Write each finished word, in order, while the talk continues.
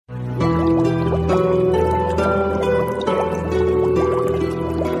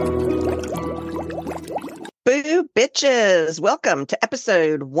Witches, welcome to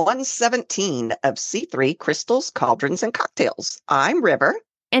episode 117 of C3 Crystals, Cauldrons, and Cocktails. I'm River,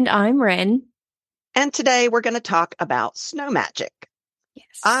 And I'm Ren. and today we're going to talk about snow magic. Yes.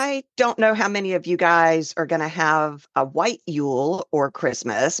 I don't know how many of you guys are going to have a white Yule or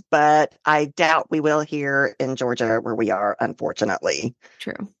Christmas, but I doubt we will here in Georgia where we are, unfortunately.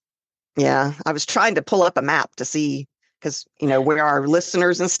 True. Yeah, I was trying to pull up a map to see because where our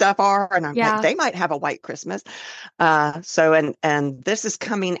listeners and stuff are, and I'm like, Yeah. they might have a white Christmas. And this is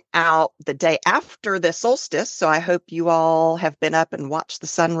coming out the day after the solstice, so I hope you all have been up and watched the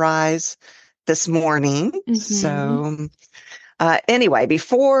sunrise this morning. Mm-hmm. Anyway,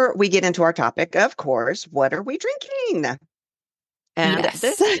 before we get into our topic, of course, what are we drinking? And Yes.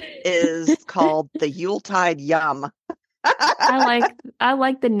 this is called the Yuletide Yum. I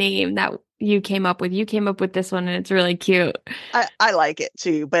like the name that you came up with. You came up with this one and it's really cute. I like it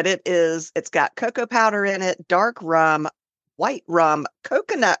too, but it's got cocoa powder in it, dark rum, white rum,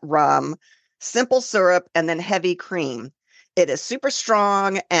 coconut rum, simple syrup, and then heavy cream. It is super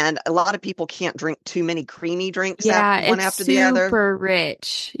strong, and a lot of people can't drink too many creamy drinks Yeah, one it's after the other. super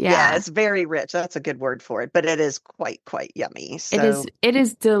rich. Yeah, Yeah. it's very rich. That's a good word for it, but it is quite yummy. So, It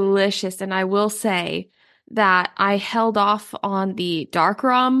is delicious, and I will say that I held off on the dark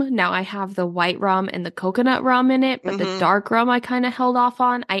rum. Now I have the white rum and the coconut rum in it, but the mm-hmm. dark rum I kind of held off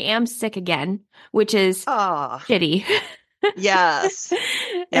on. I am sick again, which is Ah, shitty. yes.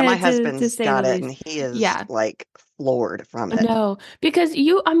 Yeah, my And to husband's say the got it, and least. he is Yeah. like floored from it. No, because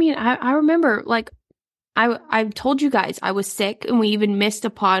I mean, I remember like I've told you guys I was sick and we even missed a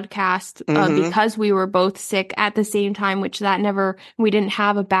podcast Mm-hmm. because we were both sick at the same time, which we didn't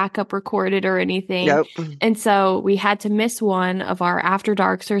have a backup recorded or anything. Yep. And so we had to miss one of our after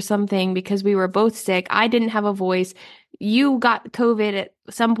darks or something because we were both sick. I didn't have a voice. You got COVID at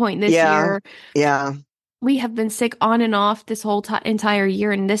some point this Yeah. year. Yeah. We have been sick on and off this whole entire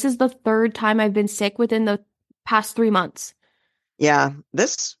year, and this is the third time I've been sick within the past 3 months. Yeah.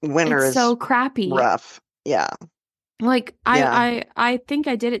 This winter It's is so crappy. rough. Yeah. Like Yeah. I think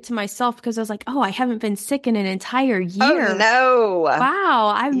I did it to myself because I was like, oh, I haven't been sick in an entire Oh year. no.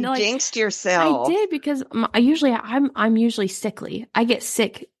 Wow, I'm You like jinxed I yourself. did because I'm usually sickly. I get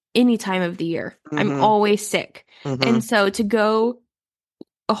sick any time of the year. I'm Mm-hmm. always sick, Mm-hmm. and so to go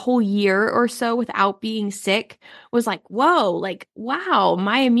a whole year or so without being sick was like, whoa, like, wow,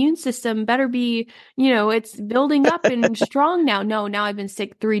 my immune system better be, it's building up and strong now. No, now I've been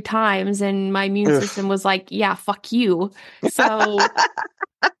sick 3 times and my immune system Oof. was like, yeah, fuck you. So,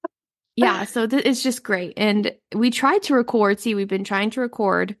 yeah, so it's just great. And we tried to record. See, we've been trying to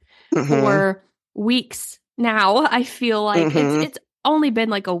record Mm-hmm. for weeks now. I feel like Mm-hmm. it's only been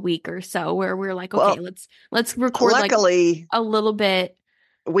like a week or so where we're like, okay, Well, let's record like luckily a little bit.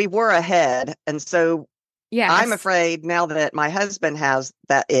 we were ahead, and so I'm Yes. afraid now that my husband has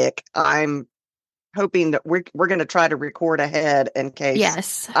that ick, I'm hoping that we're going to try to record ahead in case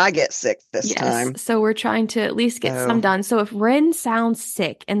Yes. I get sick this Yes. time. So we're trying to at least get some So, done. So if Ren sounds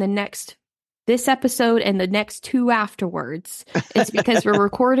sick in this episode and the next two afterwards, it's because we're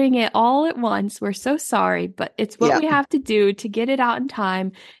recording it all at once. We're so sorry, but it's what yeah. we have to do to get it out in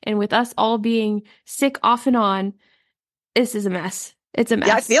time. And with us all being sick off and on, this is a mess. It's a Yeah,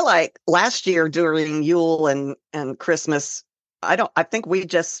 I mess. feel like last year during Yule and Christmas, I think we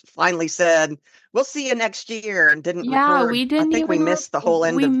just finally said, we'll see you next year and didn't Yeah, record. we I didn't think we even missed the whole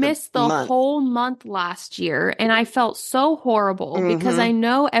end we of the missed the month. whole month last year and I felt so horrible because Mm-hmm. I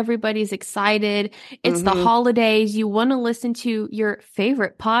know everybody's excited. It's the Mm-hmm. holidays. You want to listen to your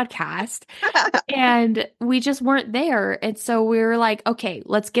favorite podcast and we just weren't there. And so we were like, okay,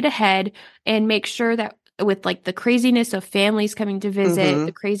 let's get ahead and make sure that with like the craziness of families coming to visit, Mm-hmm.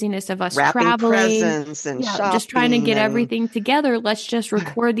 the craziness of us Wrapping traveling, presents and yeah, just trying to shopping get and everything together, let's just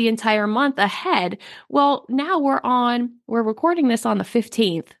record the entire month ahead. Well, now we're recording this on the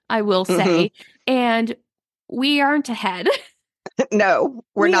 15th, I will mm-hmm. say, and we aren't ahead. No,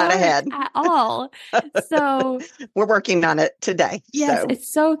 we're We not aren't ahead. at all. So, We're working on it today. yes, So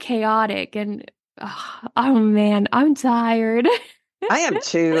it's so chaotic and oh man, I'm tired. I am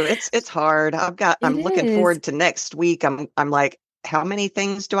too. It's hard. It I'm looking is. forward to next week. I'm like, how many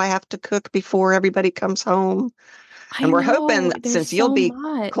things do I have to cook before everybody comes home? I And we're hoping know there's since you'll so be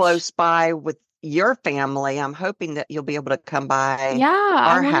much. close by with your family, I'm hoping that you'll be able to come by Yeah,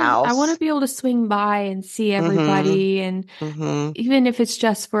 our I want to house. be able to swing by and see Mm-hmm. everybody and Mm-hmm. even if it's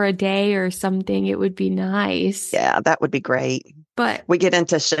just for a day or something, it would be nice. Yeah, that would be great. But We get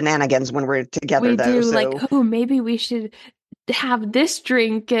into shenanigans when we're together we though, do like, so oh, maybe we should have this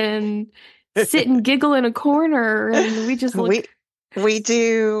drink and sit and giggle in a corner and we just we look we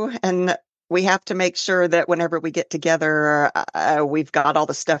do. And we have to make sure that whenever we get together, we've got all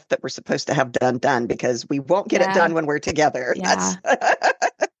the stuff that we're supposed to have done because we won't get it Yeah. done when we're together. That's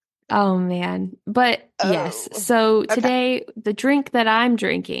Yeah. Oh man. But yes, oh, so okay. today the drink that I'm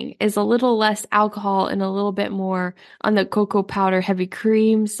drinking is a little less alcohol and a little bit more on the cocoa powder heavy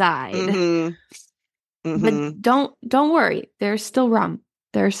cream side. Mm-hmm. But Mm-hmm. don't worry, there's still rum.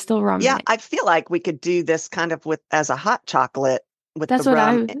 There's still rum in Yeah, it. I feel like we could do this kind of with as a hot chocolate with the That's what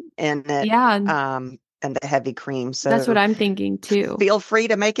rum I in it, yeah, and the heavy cream. that's what So I'm thinking too. feel free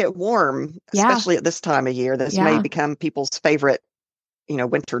to make it warm, Yeah. especially at this time of year. This may Yeah. become people's favorite,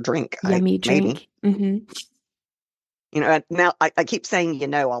 winter drink. I Yummy maybe. drink. Hmm. And now I keep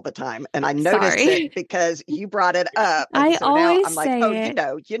saying all the time, and I notice it Sorry. because you brought it up, and I so now always I'm like, oh, say it.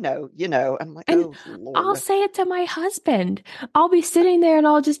 I'm like, And oh I'll Lord. say it to my husband. I'll be sitting there and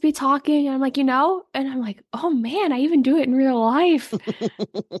I'll just be talking and I'm like, and I'm like, oh man, I even do it in real life.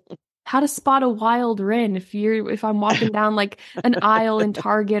 How to spot a wild wren if I'm walking down like an aisle in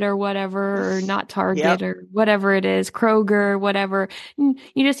Target or whatever, or not Target Yep. or whatever it is, Kroger, whatever. And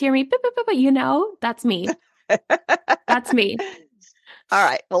you just hear me, "Beep, beep, beep, beep," that's me. That's me. All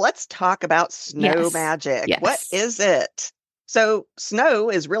right. Well, let's talk about snow Yes. magic. What Yes. is it? So, snow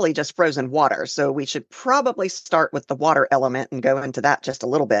is really just frozen water. So, we should probably start with the water element and go into that just a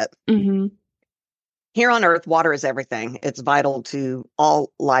little bit. Hmm. Here on Earth, water is everything. It's vital to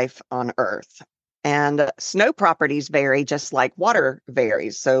all life on Earth. And snow properties vary just like water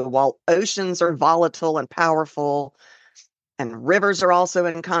varies. So, while oceans are volatile and powerful, and rivers are also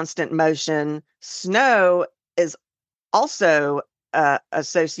in constant motion, snow is also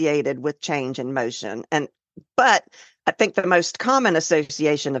associated with change and motion. But I think the most common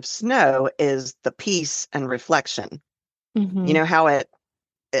association of snow is the peace and reflection. You Hmm. know how it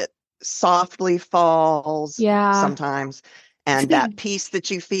softly falls Yeah. sometimes, and that peace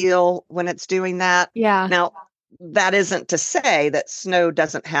that you feel when it's doing that. Yeah. Now, that isn't to say that snow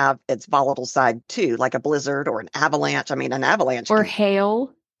doesn't have its volatile side too, like a blizzard or an avalanche. I mean, an avalanche Or can,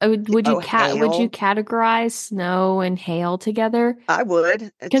 hail. Would you oh, would you hail. categorize snow and hail together? I would.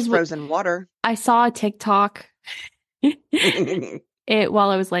 It's Because frozen water. I saw a TikTok while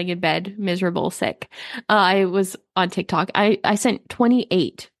I was laying in bed, miserable, sick. I was on TikTok. I sent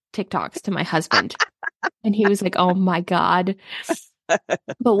 28 TikToks to my husband, and he was like, "Oh my God."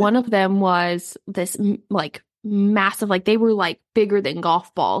 But one of them was this like massive, like they were like bigger than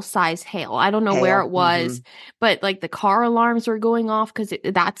golf ball size hail. I don't know where Hail. it was, but like the car alarms were going off because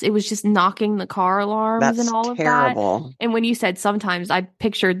it was just knocking the car alarms and That's all of that. terrible. And when you said sometimes, I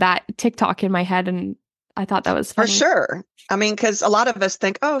pictured that TikTok in my head, and I thought that was For funny. sure. I mean, because a lot of us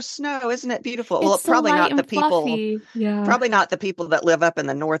think, oh, snow, isn't it beautiful? Well, It's so light and fluffy. Yeah. probably not the people that live up in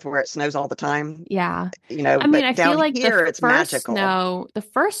the north where it snows all the time, Yeah. I mean, but I down feel like here it's magical. the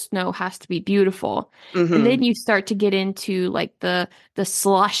first snow has to be beautiful. And Hmm. then you start to get into like the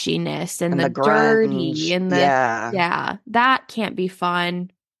slushiness and And the the dirty grunge. and Yeah, yeah, that can't be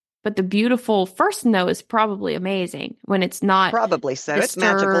fun. But the beautiful first snow is probably amazing when it's not probably so. It's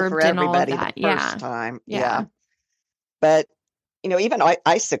magical for disturbed and all of everybody the that. first Yeah. time. Yeah. Yeah. But, even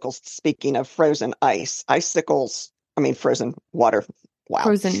icicles, speaking of frozen ice, icicles, I mean, frozen water. Wow.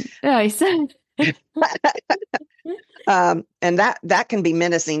 Frozen ice. And that can be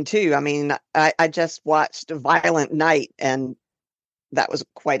menacing too. I mean, I just watched Violent Night, and that was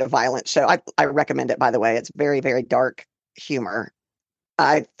quite a violent show. I recommend it, by the way. It's very, very dark humor.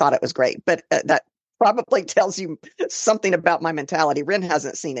 I thought it was great, but that probably tells you something about my mentality. Ren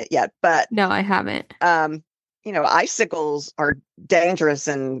hasn't seen it yet, but No, I haven't. um, icicles are dangerous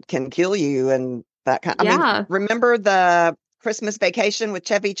and can kill you, and that kind. I mean, Yeah. remember the Christmas Vacation with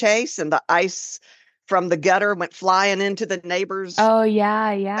Chevy Chase, and the ice from the gutter went flying into the neighbor's Oh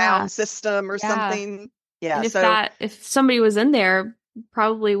yeah, yeah. sound system or Yeah. something. Yeah, And so if somebody was in there,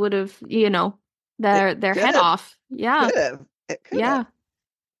 probably would have, it their could head have, off. Yeah. could have, it could have. Yeah.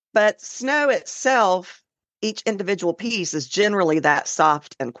 But snow itself, each individual piece is generally that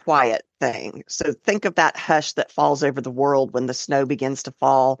soft and quiet thing. So think of that hush that falls over the world when the snow begins to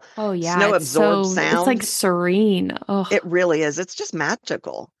fall. Oh yeah, Snow absorbs it's like sound. serene. Oh. It really is. It's just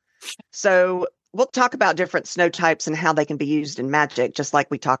magical. So we'll talk about different snow types and how they can be used in magic, just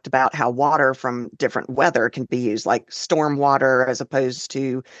like we talked about how water from different weather can be used, like storm water as opposed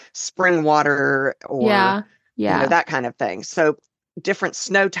to spring water or, Yeah. Yeah. that kind of thing. So different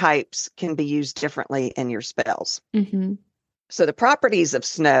snow types can be used differently in your spells. Hmm. So the properties of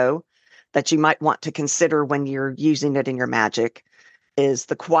snow that you might want to consider when you're using it in your magic is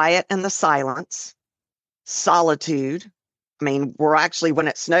the quiet and the silence, solitude. I mean, we're actually, when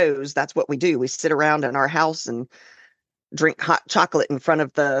it snows, that's what we do. We sit around in our house and drink hot chocolate in front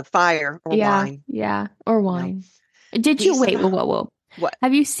of the fire or Yeah, wine. yeah, or You know, wine. Did you peace wait? and Whoa, whoa, whoa. what?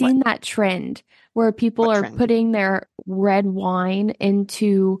 Have you What? seen that trend where people What are trend? putting their red wine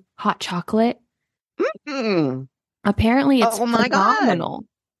into hot chocolate? Mm. Apparently, it's Oh my God. phenomenal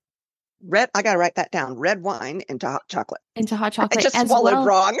I gotta write that down. Red wine into hot chocolate. into hot I chocolate just as swallowed well.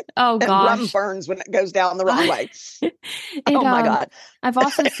 wrong, Oh and rum gosh. burns when it goes down the wrong way. It Oh my God. I've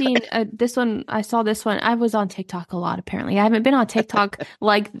also seen this one. I saw this one. I was on TikTok a lot apparently. I haven't been on TikTok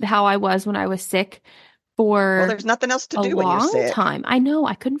like how I was when I was sick Well, for there's nothing else to a do when you're long sick. time. I know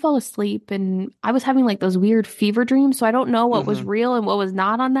I couldn't fall asleep and I was having like those weird fever dreams, so I don't know what was Mm-hmm. real and what was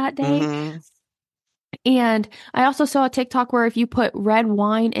not on that day. Mm-hmm. And I also saw a TikTok where if you put red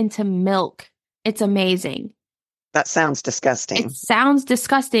wine into milk, it's amazing. That sounds It disgusting. sounds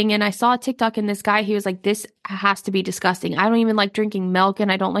disgusting. And I saw a TikTok and this guy, he was like, this has to be disgusting. I don't even like drinking milk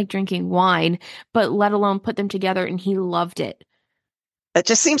and I don't like drinking wine, but let alone put them together. And he loved it. It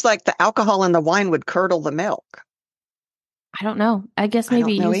just seems like the alcohol in the wine would curdle the milk. I don't know. I guess I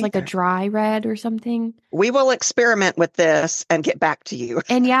maybe don't know use like a either. dry red or something. We will experiment with this and get back to you.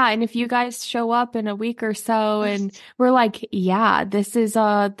 And yeah, and if you guys show up in a week or so and we're like, yeah, this is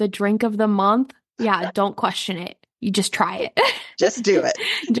the drink of the month, yeah, don't question it. You just try it. Just do it.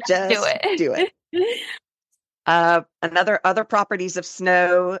 Just do Just do it. it. Another other properties of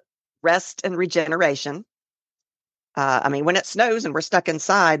snow, rest and regeneration. I mean, when it snows and we're stuck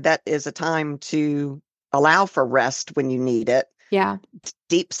inside, that is a time to allow for rest when you need it. Yeah.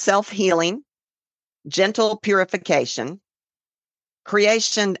 Deep self-healing, gentle purification,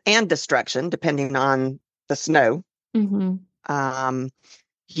 creation and destruction, depending on the snow. Hmm. Um,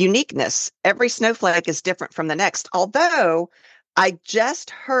 Uniqueness. Every snowflake is different from the next. Although I just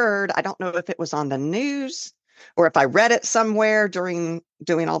heard, I don't know if it was on the news or if I read it somewhere during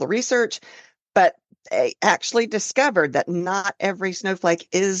doing all the research, but they actually discovered that not every snowflake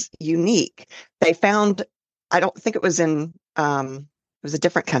is unique. They found, I don't think it was in, it was a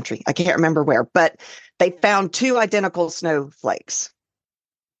different country. I can't remember where, but they found two identical snowflakes.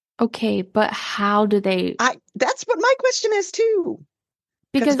 Okay, but how do they? That's what my question is too.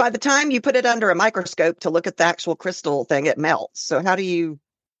 Because Because by the time you put it under a microscope to look at the actual crystal thing, it melts. So how do you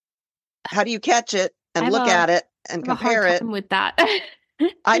catch it I and have look a at it and I have a hard compare it? time with that.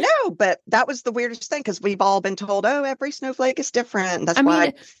 I know, but that was the weirdest thing because we've all been told, oh, every snowflake is different. And that's I mean,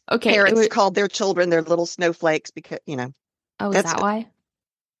 why okay, it parents would. called their children their little snowflakes because, Oh, is that's, that why?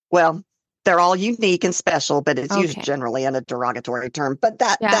 well, they're all unique and special, but it's used Okay, generally in a derogatory term. But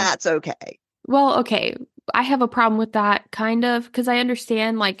yeah. that's okay. Well, okay. I have a problem with that kind of because I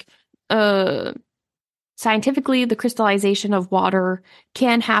understand like uh scientifically the crystallization of water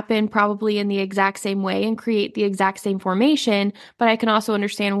can happen probably in the exact same way and create the exact same formation, but I can also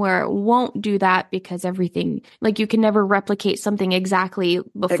understand where it won't do that because everything like you can never replicate something exactly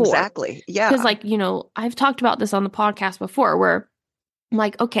before. Exactly. Because Yeah. like, I've talked about this on the podcast before where I'm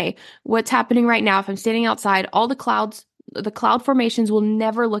like, okay, what's happening right now? If I'm standing outside, all the cloud formations will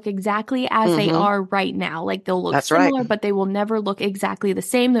never look exactly as they Hmm. are right now. Like they'll look That's right. similar, but they will never look exactly the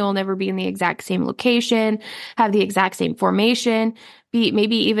same. They will never be in the exact same location, have the exact same formation, be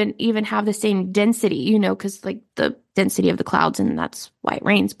maybe even have the same density, because like the density of the clouds and that's why it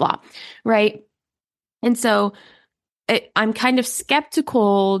rains, blah. Right. And so I'm kind of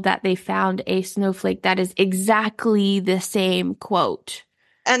skeptical that they found a snowflake that is exactly the same quote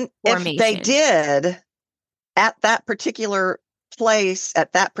And if they formation. did, at that particular place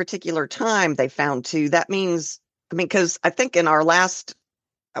at that particular time they found two, that means, I mean, because I think in our last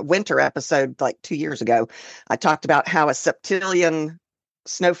winter episode like 2 years ago I talked about how a septillion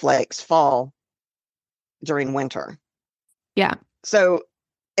snowflakes fall during winter. Yeah, So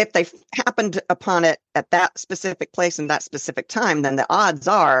if they happened upon it at that specific place and that specific time, then the odds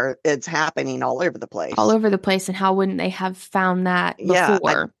are it's happening all over the all place. over the place. And how wouldn't they have found that Yeah,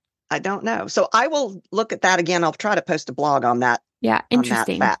 before? I don't know, so I will look at that again. I'll try to post a blog Yeah, on that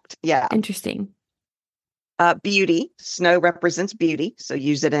interesting. fact. Yeah. Interesting. Beauty. Snow represents beauty, so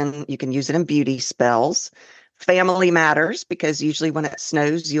you can use it in beauty spells. Family matters because usually when it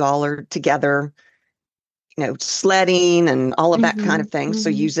snows, you all are together, sledding and all of that kind Hmm. of thing. So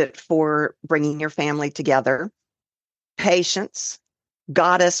Hmm. use it for bringing your family together. Patience,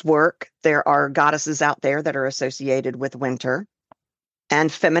 goddess work. There are goddesses out there that are associated with winter,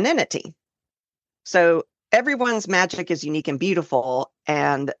 and femininity. So everyone's magic is unique and beautiful,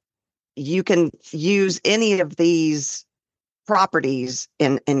 and you can use any of these properties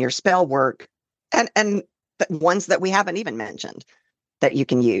in your spell work, and the ones that we haven't even mentioned that you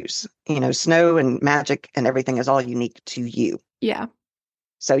can use. Snow and magic and everything is all unique to you. Yeah.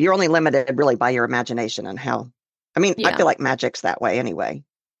 So you're only limited really by your imagination and how I mean, I Yeah. feel like Magick's that way anyway.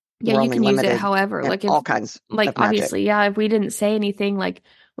 Yeah, We're you only can use it limited however. in Like if all kinds like of magic. obviously, yeah, if we didn't say anything, like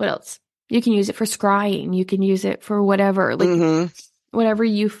what else? You can use it for scrying. You can use it for whatever, like Mm-hmm. whatever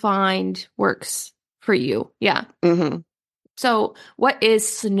you find works for you. Yeah. Mm-hmm. So, what is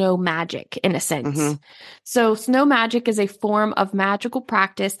snow magic in a Mm-hmm. sense? So, snow magic is a form of magical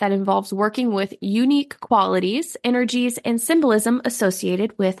practice that involves working with unique qualities, energies, and symbolism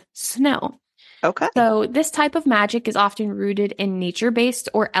associated with snow. Okay. So, this type of magic is often rooted in nature based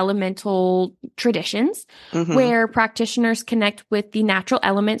or elemental traditions, Mm-hmm. where practitioners connect with the natural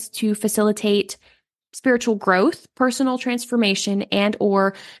elements to facilitate spiritual growth, personal transformation, and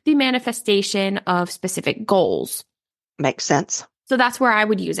or the manifestation of specific goals. Makes sense. So that's where I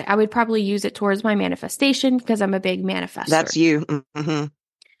would use it. I would probably use it towards my manifestation because I'm a big manifester. That's you. Mm-hmm.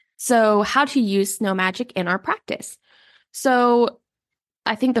 So, how to use snow magic in our practice. So,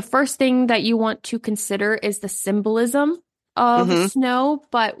 I think the first thing that you want to consider is the symbolism of Mm-hmm. snow,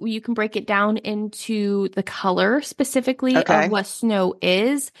 but you can break it down into the color specifically of Okay. what snow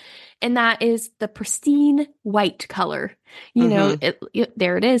is. And that is the pristine white color. Mm-hmm.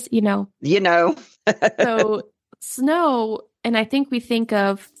 There it is, you know. You know. So, snow, and I think we think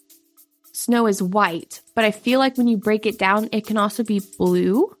of snow as white, but I feel like when you break it down, it can also be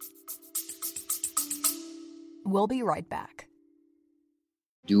blue. We'll be right back.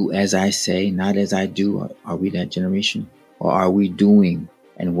 Do as I say, not as I do. Are we that generation? Or are we doing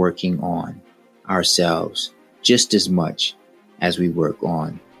and working on ourselves just as much as we work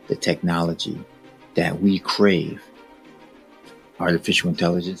on the technology that we crave, artificial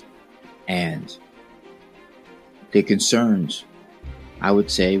intelligence, and the concerns, I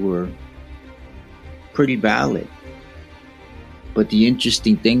would say, were pretty valid. But the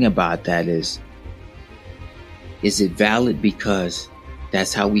interesting thing about that is it valid because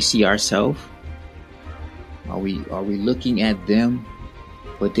that's how we see ourselves? Are we looking at them,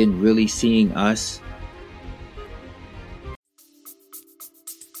 but then really seeing us?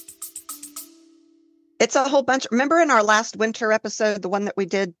 It's a whole bunch. Remember in our last winter episode, the one that we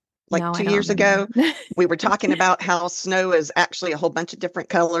did like No, I two don't years remember. ago, we were talking about how snow is actually a whole bunch of different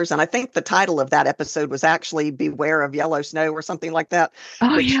colors. And I think the title of that episode was actually Beware of Yellow Snow or something like that,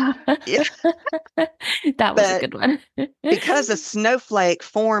 Oh, which, yeah. yeah, That was a but good one. because a snowflake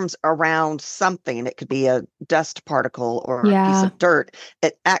forms around something, it could be a dust particle or a piece Yeah, of dirt,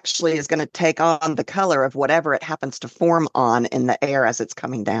 it actually is going to take on the color of whatever it happens to form on in the air as it's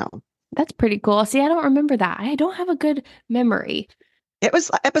coming down. that's pretty cool. See, I don't remember that. I don't have a good memory. It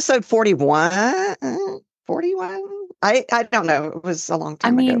was episode 41. 41? I don't know. It was a long I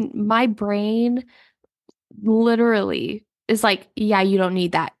time ago. mean, my brain literally is like, yeah, you don't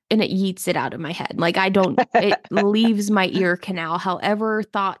need that. And it yeets it out of my head. Like, it leaves my ear canal. However,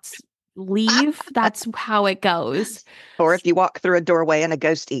 thoughts leave, that's how it goes. Or if you walk through a doorway and a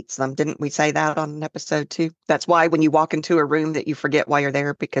ghost eats them. Didn't we say that on an episode too? That's why when you walk into a room that you forget why you're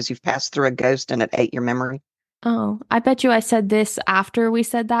there because you've passed through a ghost and it ate your memory. Oh, I bet you I said this after we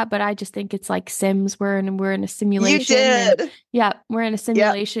said that, but I just think it's like Sims. We're in a You simulation, and did. yeah, we're in a Yep.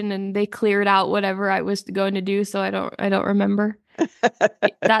 simulation, and they cleared out whatever I was going to do, so I don't remember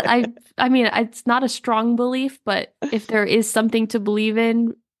that. I mean, it's not a strong belief, but if there is something to believe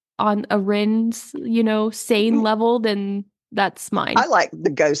in on a Rin's, sane level, then that's I mine. like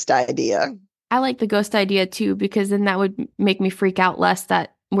the ghost idea. I like the ghost idea too, because then that would make me freak out less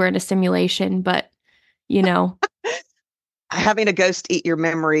that we're in a simulation, but you know. Having a ghost eat your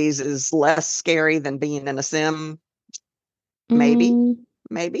memories is less scary than being in a sim. Maybe. Mm,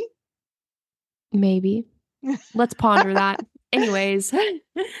 Maybe. maybe. Let's ponder that. Anyways,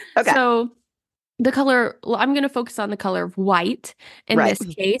 Okay. so I'm going to focus on the color of white in Right.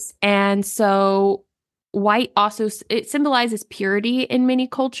 this case. And so white also, it symbolizes purity in many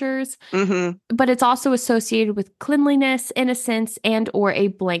cultures, Mm-hmm. but it's also associated with cleanliness, innocence, and or a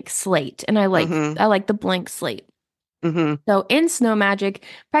blank slate. And I like, Mm-hmm. I like the blank slate. Mm-hmm. So, in snow magic,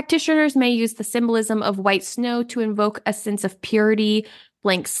 practitioners may use the symbolism of white snow to invoke a sense of purity,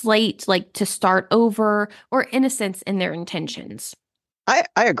 blank slate, like to start over, or innocence in their intentions. I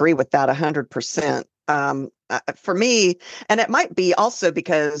agree with that 100%. For me, and it might be also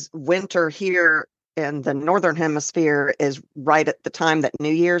because winter here in the northern hemisphere is right at the time that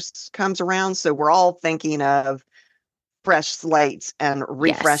New Year's comes around. So we're all thinking of fresh slates and Yes.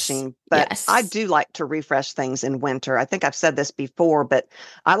 refreshing. But I Yes. do like to refresh things in winter. I think I've said this before, but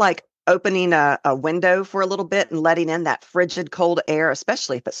I like opening a window for a little bit and letting in that frigid cold air,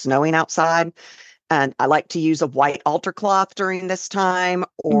 especially if it's snowing outside. And I like to use a white altar cloth during this time,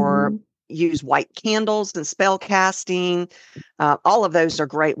 or Hmm. use white candles and spell casting. All of those are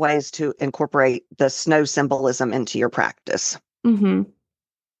great ways to incorporate the snow symbolism into your practice. Mm-hmm.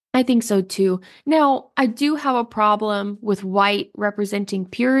 I think so too. Now, I do have a problem with white representing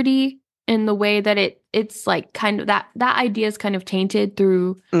purity in the way that it's like kind of that idea is kind of tainted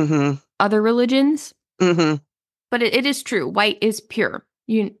through other religions. Mm-hmm. But it is true. White is pure.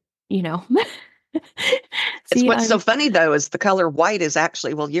 You know. It's See, what's so funny though is the color white is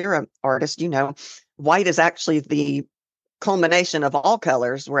actually, well, you're an artist, white is actually the culmination of all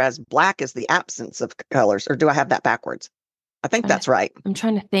colors, whereas black is the absence of colors. Or do I have that backwards? I think that's right. I'm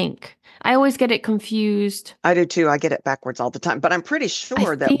trying to think. I always get it confused. I do too. I get it backwards all the time, but I'm pretty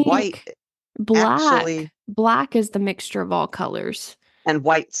sure that white black is the mixture of all colors. And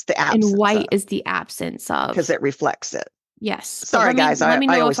white's the absence. And white is the absence of. Because it reflects it. Yes. Sorry, guys.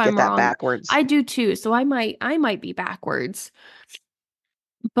 I always get that backwards. I do too. So I might be backwards.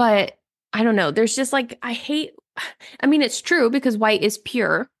 But I don't know. There's just like, it's true because white is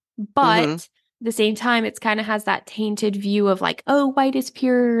pure, but at the same time, it's kind of has that tainted view of like, oh, white is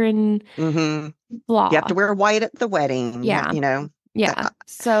pure and blah. You have to wear white at the wedding. Yeah. Yeah.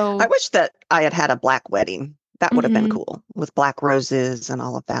 So I wish that I had a black wedding. That would have been cool with black roses and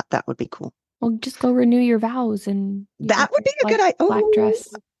all of that. That would be cool. Well, just go renew your vows and that would be a good idea. Black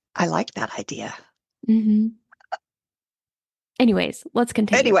dress. I like that idea. Mm-hmm. Anyways, let's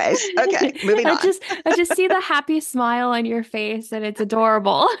continue. Okay, moving on. I just see the happy smile on your face and it's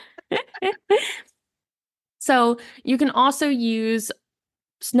adorable. So you can also use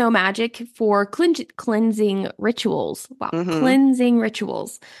snow magic for cleansing rituals. Wow, cleansing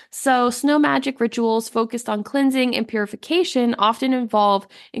rituals. So snow magic rituals focused on cleansing and purification often involve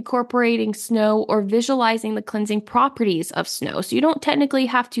incorporating snow or visualizing the cleansing properties of snow. So you don't technically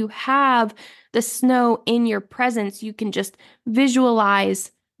have to have the snow in your presence. You can just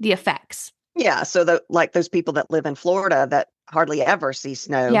visualize the effects. Yeah, so like those people that live in Florida that hardly ever see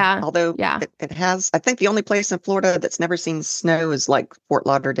snow. Yeah. Although it has, I think the only place in Florida that's never seen snow is like Fort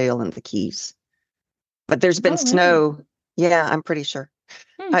Lauderdale and the Keys. But there's been snow. Really? Yeah, I'm pretty sure.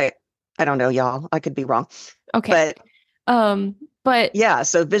 I don't know, y'all. I could be wrong. Okay. But yeah,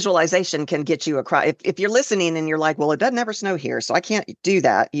 so visualization can get you across. If you're listening and you're like, well, it doesn't ever snow here, so I can't do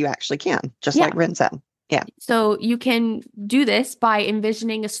that. You actually can, just like Ren said. Yeah. So you can do this by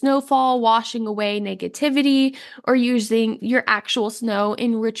envisioning a snowfall washing away negativity or using your actual snow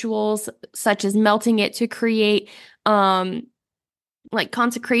in rituals such as melting it to create like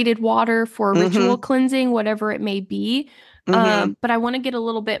consecrated water for ritual cleansing, whatever it may be. But I want to get a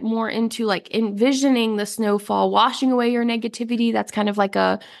little bit more into like envisioning the snowfall washing away your negativity. That's kind of like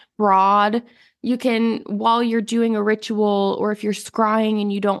a broad. You can, while you're doing a ritual or if you're scrying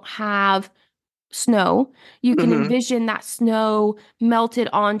and you don't have snow, you can envision that snow melted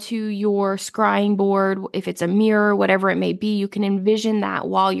onto your scrying board. If it's a mirror, whatever it may be, you can envision that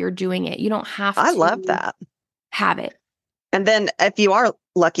while you're doing it. You don't have to. I love that. Have it. And then if you are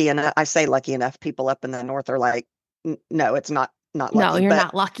lucky enough, I say lucky enough, people up in the north are like, no, it's not lucky. No, you're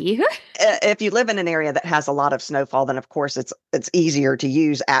not lucky. If you live in an area that has a lot of snowfall, then of course it's easier to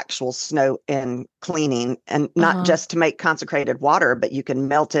use actual snow in cleaning and not just to make consecrated water, but you can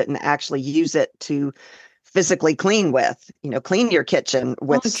melt it and actually use it to physically clean with, clean your kitchen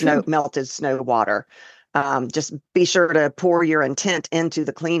with melted snow water. Just be sure to pour your intent into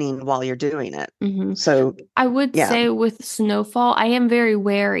the cleaning while you're doing it. So I would say with snowfall, I am very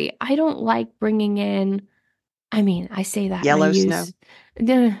wary. I don't like bringing in, I say that yellow snow.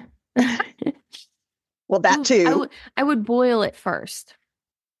 Well, that too. I would boil it first.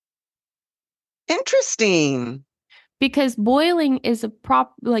 Interesting. Because boiling is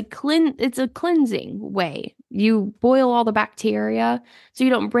it's a cleansing way. You boil all the bacteria so you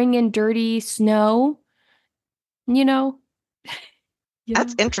don't bring in dirty snow. That's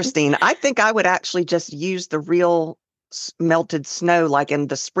interesting. I think I would actually just use the real melted snow, like in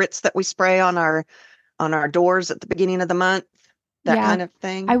the spritz that we spray on our doors at the beginning of the month, that kind of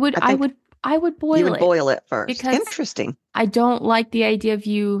thing. I would boil it. You would boil it first. Because interesting. I don't like the idea of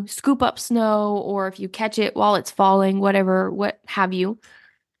you scoop up snow or if you catch it while it's falling, what have you.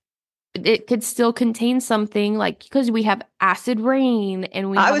 It could still contain something because we have acid rain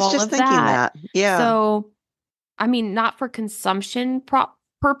and we have all of that. I was just thinking that. Yeah. So, not for consumption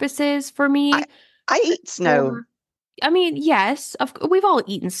purposes for me. I eat snow. Yes, we've all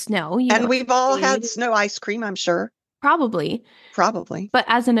eaten snow. And we've all had snow ice cream, I'm sure. Probably. But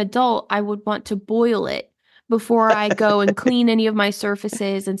as an adult, I would want to boil it before I go and clean any of my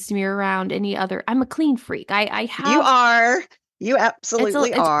surfaces and smear around any other. I'm a clean freak. I have. You are. You absolutely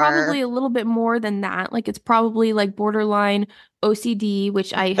It's are. probably a little bit more than that. Like it's probably like borderline OCD,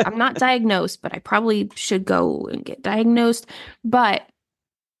 which I'm not diagnosed, but I probably should go and get diagnosed. But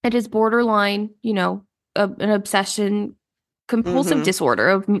it is borderline, an obsession compulsive Mm-hmm. disorder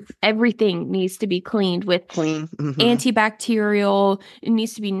of everything needs to be cleaned with Clean. Mm-hmm. antibacterial. It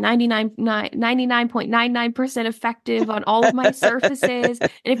needs to be 99.99% effective on all of my surfaces. And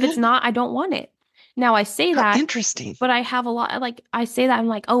if it's not, I don't want it. Now I say How that, interesting. but I have a lot, like I say that I'm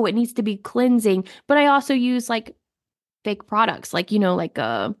like, oh, it needs to be cleansing. But I also use like fake products, like, like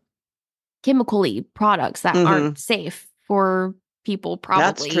chemically products that Mm-hmm. aren't safe for people That's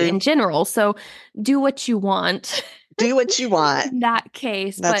probably true. in general. So do what you want Do what you want. in that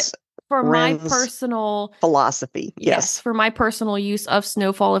case. But That's for my Ren's personal, philosophy. yes, Yes. for my personal use of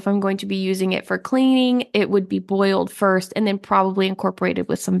Snowfall, if I'm going to be using it for cleaning, it would be boiled first and then probably incorporated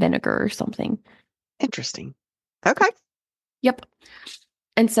with some vinegar or something. Interesting. Okay. Yep.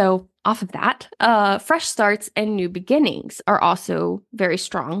 And so off of that, fresh starts and new beginnings are also very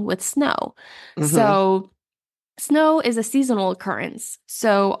strong with snow. Mm-hmm. So snow is a seasonal occurrence,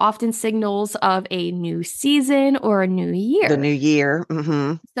 so often signals of a new season or a new The new year. year.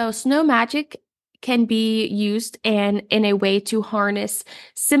 Mm-hmm. So snow magic can be used and in a way to harness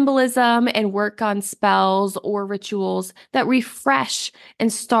symbolism and work on spells or rituals that refresh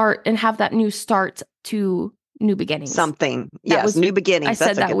and start and have that new start to new beginnings. Something. That Yes. was, New I beginnings.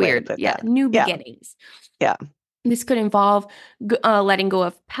 That's said a that good way to weird. put Yeah, that. new Yeah. beginnings. Yeah. This could involve letting go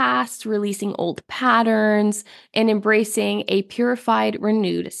of past, releasing old patterns, and embracing a purified,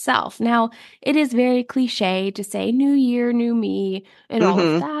 renewed self. Now, it is very cliche to say new year, new me, and all of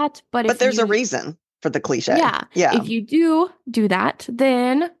Mm-hmm. that. But But if there's a you, reason for the cliche. yeah, Yeah. if you do that,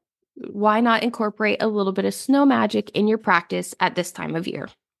 then why not incorporate a little bit of snow magic in your practice at this time of year?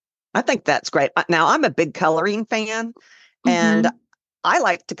 I think that's great. Now, I'm a big coloring fan, and Mm-hmm. I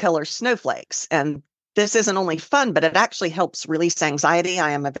like to color snowflakes. And this isn't only fun, but it actually helps release anxiety.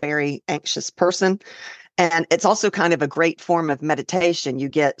 I am a very anxious person. And it's also kind of a great form of meditation. You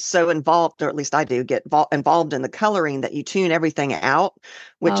get so involved, or at least I do, get involved in the coloring that you tune everything out,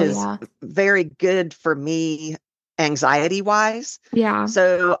 which Oh, is yeah. very good for me anxiety wise. Yeah.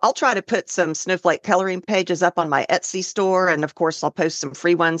 So I'll try to put some snowflake coloring pages up on my Etsy store. And of course, I'll post some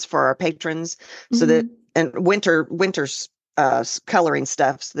free ones for our patrons so that, Mm-hmm. and winter's coloring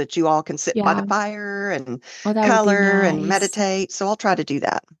stuff so that you all can sit by the Yeah. fire and Oh, that would be color and nice. meditate. So I'll try to do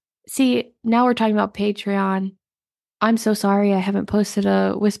that. See, now we're talking about Patreon. I'm so sorry I haven't posted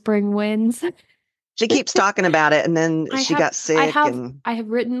a Whispering Winds. She keeps talking about it, and then I she have got sick, and I have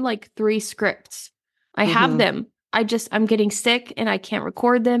written like 3 scripts. I have hmm them. I'm getting sick and I can't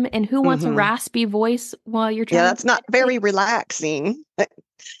record them. And who wants a hmm raspy voice while you're yeah, trying to that's not very meditate? relaxing.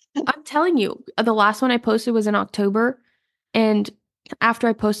 I'm telling you, the last one I posted was in October, and after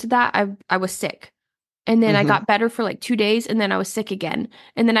I posted that, I was sick. And then I hmm got better for like 2 days, and then I was sick again.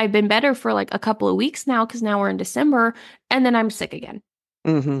 And then I've been better for like a couple of weeks now because now we're in December, and then I'm sick again.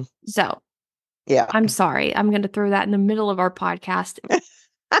 hmm So Yeah. I'm sorry. I'm going to throw that in the middle of our podcast.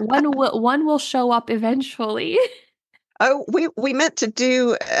 One will show up eventually. Oh, we meant to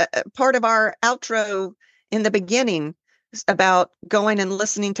do part of our outro in the beginning about going and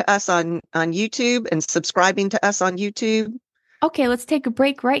listening to us on YouTube and subscribing to us on YouTube. Okay, let's take a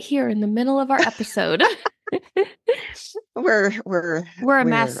break right here in the middle of our episode. We're We're a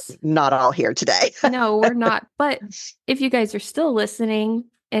mess. not all here today. No, we're not. But if you guys are still listening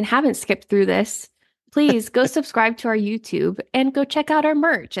and haven't skipped through this, please go subscribe to our YouTube and go check out our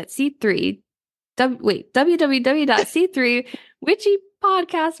merch at C3.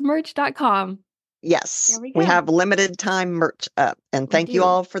 www.c3witchypodcastmerch.com. Yes, There we we go. have limited time merch up, and We thank you do.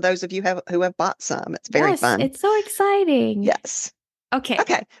 all for those of you who have bought some. It's very Yes, fun. it's so exciting. Yes. Okay.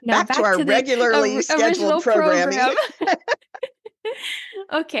 Okay, Now back to our to the regularly original scheduled programming. program.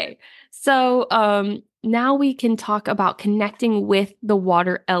 Okay. So now we can talk about connecting with the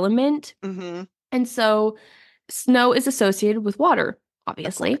water element. hmm And so snow is associated with water, Of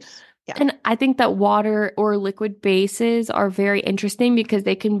obviously. course. Yeah. And I think that water or liquid bases are very interesting because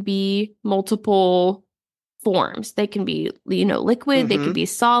they can be multiple forms. They can be, liquid, they could hmm be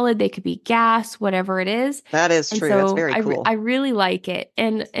solid, they could be gas, whatever it is. That is And true. That's so very cool. I really like it.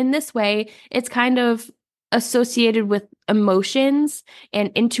 And in this way, it's kind of associated with emotions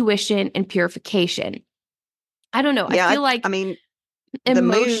and intuition and purification. I don't know. I Yeah, feel I like mean, the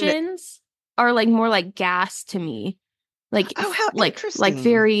moon. emotions are like more like gas to me. Like Oh, how like interesting.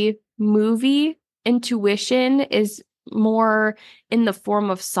 very movie. Intuition is more in the form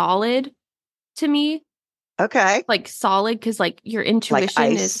of solid to me. Okay. like solid, because like your Like intuition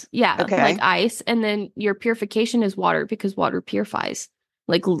is, ice. yeah, like Okay. ice. And then your purification is water, because water purifies,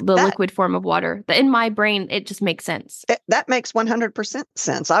 like the That liquid form of water. In my brain, it just makes sense. that makes 100%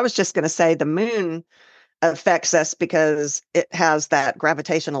 sense. I was just going to say the moon affects us because it has that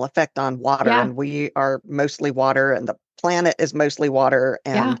gravitational effect on water, Yeah. and we are mostly water, and the planet is mostly water.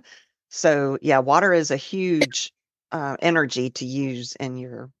 Yeah. And so, yeah, water is a huge energy to use in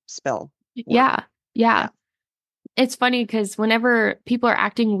your spell work. Yeah. Yeah. Yeah. It's funny because whenever people are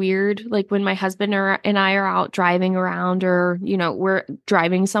acting weird, like when my husband and I are out driving around, or, we're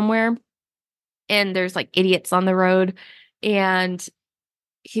driving somewhere and there's like idiots on the road, and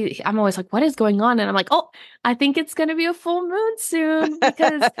I'm always like, what is going on? And I'm like, oh, I think it's going to be a full moon soon,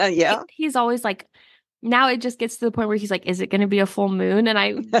 because Yeah. he's always like, now it just gets to the point where he's like, is it going to be a full moon? And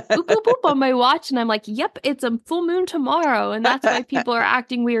I boop, boop, boop on my watch, and I'm like, yep, it's a full moon tomorrow. And that's why people are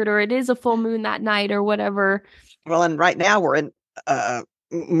acting weird, or it is a full moon that night, or whatever. Well, and right now we're in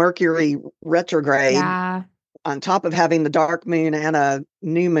Mercury retrograde, Yeah. on top of having the dark moon and a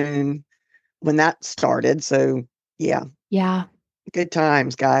new moon when that started. So, yeah, Yeah. good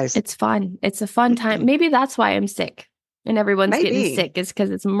times, guys. It's fun. It's a fun time. Maybe that's why I'm sick and everyone's getting Maybe, sick, is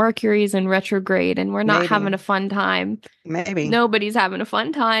because it's Mercury's in retrograde and we're not having maybe, a fun time. maybe. Nobody's having a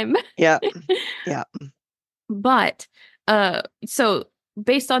fun time. Yeah, yeah. But so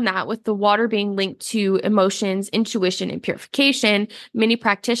based on that, with the water being linked to emotions, intuition, and purification, many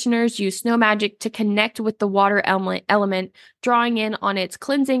practitioners use snow magic to connect with the water element, drawing in on its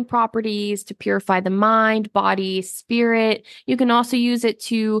cleansing properties to purify the mind, body, spirit. You can also use it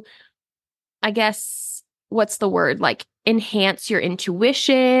to, I guess, what's the word? Like enhance your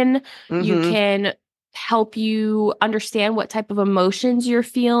intuition. You Mm-hmm. can help you understand what type of emotions you're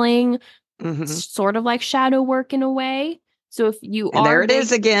feeling, Mm-hmm. sort of like shadow work in a way. So if you And are there it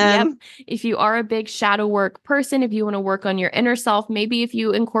is again. if you are a big shadow work person, if you want to work on your inner self, maybe if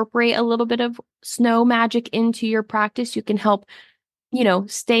you incorporate a little bit of snow magic into your practice, you can help,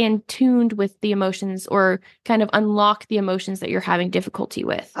 stay in tuned with the emotions, or kind of unlock the emotions that you're having difficulty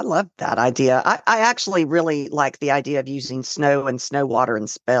with. I love that idea. I actually really like the idea of using snow and snow water and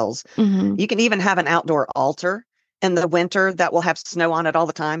spells. Mm-hmm. You can even have an outdoor altar in the winter that will have snow on it all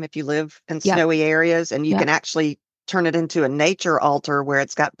the time if you live in Yep. snowy areas, and you Yep. can actually turn it into a nature altar where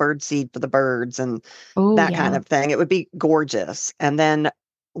it's got bird seed for the birds and Oh, that kind yeah. of thing. It would be gorgeous. And then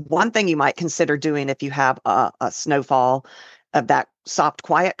one thing you might consider doing if you have a snowfall of that soft,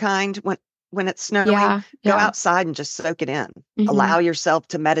 quiet kind when it's snowing, Yeah. go Yeah. outside and just soak it in. Mm-hmm. Allow yourself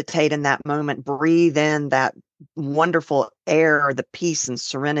to meditate in that moment. Breathe in that wonderful air, the peace and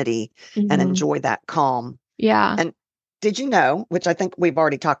serenity, and Mm-hmm. enjoy that calm. Yeah. And did you know, which I think we've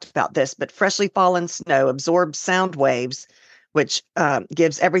already talked about this, but freshly fallen snow absorbs sound waves, which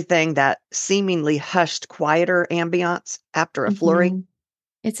gives everything that seemingly hushed, quieter ambiance after a flurry. Mm-hmm.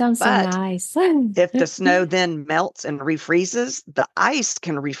 It sounds so But nice. if the snow then melts and refreezes, the ice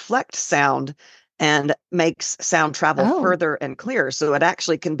can reflect sound and makes sound travel Oh, further and clearer. So it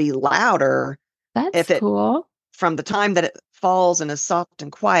actually can be louder that's if it, cool. from the time that it falls and is soft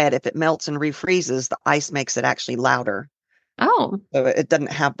and quiet, if it melts and refreezes, the ice makes it actually louder. Oh, So it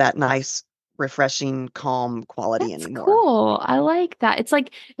doesn't have that nice, refreshing, calm quality that's anymore. cool. I like that.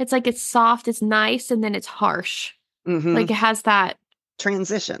 It's soft, it's nice, and then it's harsh. Mm-hmm. Like it has that.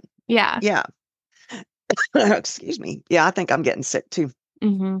 Transition. Yeah. Yeah. Excuse me. Yeah, I think I'm getting sick too.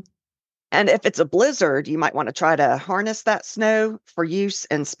 Mm-hmm. And if it's a blizzard, you might want to try to harness that snow for use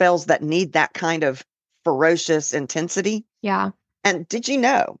in spells that need that kind of ferocious intensity. Yeah. And did you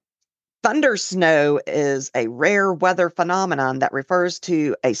know thunder snow is a rare weather phenomenon that refers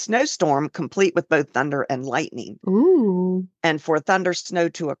to a snowstorm complete with both thunder and lightning? Ooh. And for thunder snow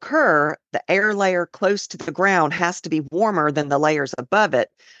to occur, the air layer close to the ground has to be warmer than the layers above it,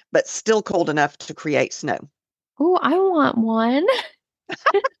 but still cold enough to create snow. Oh, I want one.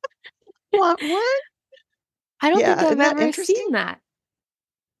 What? I don't think Yeah, I've isn't that ever interesting? seen that.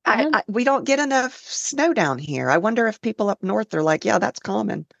 I don't. We don't get enough snow down here. I wonder if people up north are like, yeah, that's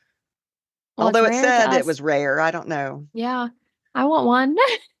common. Well, it's Although it rare to said it us. was rare, I don't know. Yeah, I want one.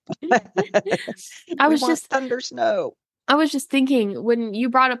 We want thunder snow. I was just thinking, when you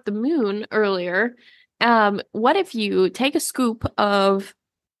brought up the moon earlier, what if you take a scoop of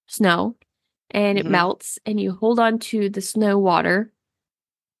snow and it Mhm. melts, and you hold on to the snow water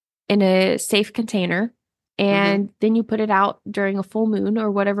in a safe container, and then you put it out during a full moon, or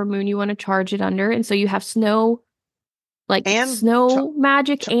whatever moon you want to charge it under, and so you have snow, like And snow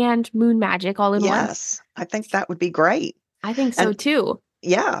magic and moon magic all in one. yes, I think that would be great. I think so And too.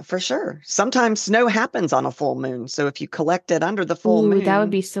 Yeah, for sure. Sometimes snow happens on a full moon. So if you collect it under the full Ooh, that would moon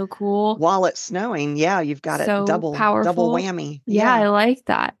be so cool. while it's snowing, yeah, you've got it So double powerful. whammy. Yeah, I Yeah. like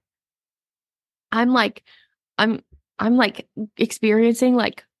that. I'm like, I'm I'm like experiencing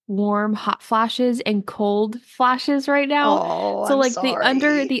like warm hot flashes and cold flashes right now. Oh, So I'm like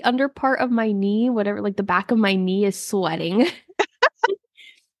sorry. the under part of my knee, whatever, like the back of my knee is sweating.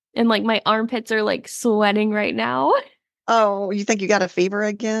 And like my armpits are like sweating right now. Oh, you think you got a fever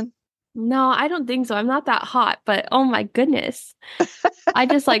again? No, I don't think so. I'm not that hot, but oh my goodness. I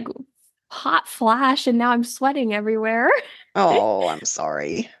just like hot flash and now I'm sweating everywhere. Oh, I'm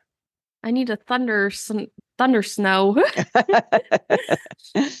sorry. I need a thunder snow.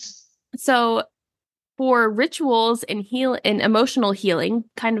 So for rituals and heal and emotional healing,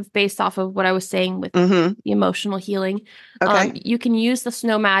 kind of based off of what I was saying with Hmm. the emotional healing, Okay. you can use the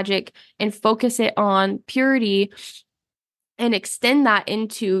snow magic and focus it on purity and extend that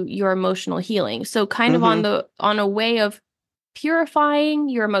into your emotional healing. So kind of Hmm. on a way of purifying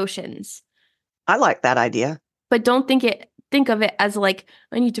your emotions. I like that idea. But don't think of it as like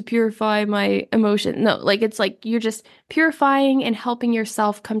I need to purify my emotion. No, like it's like you're just purifying and helping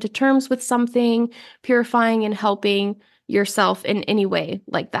yourself come to terms with something, purifying and helping yourself in any way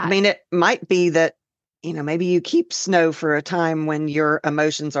like I that. mean, it might be that, maybe you keep snow for a time when your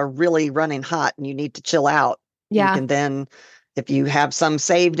emotions are really running hot and you need to chill out. You Yeah. can then, if you have some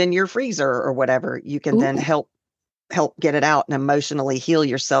saved in your freezer or whatever, you can then Ooh. help get it out and emotionally heal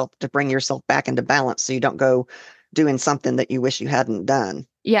yourself to bring yourself back into balance so you don't go doing something that you wish you hadn't done.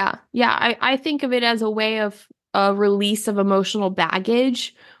 Yeah. Yeah. I think of it as a way of a release of emotional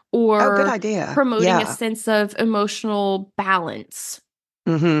baggage Oh, good or idea. promoting a Yeah. sense of emotional balance.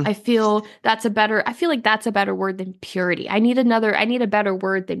 Hmm. I feel like that's a better word than purity. I need a better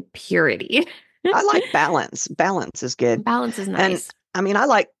word than purity. I like balance. Balance is good. Balance is And nice. I mean, I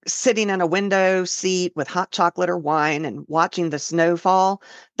like sitting in a window seat with hot chocolate or wine and watching the snow fall.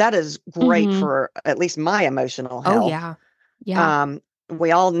 That is great Mm-hmm. for at least my emotional Oh health. yeah. Yeah. Um,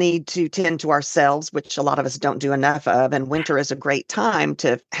 we all need to tend to ourselves, which a lot of us don't do enough of. And winter is a great time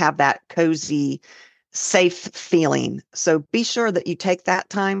to have that cozy, safe feeling. So be sure that you take that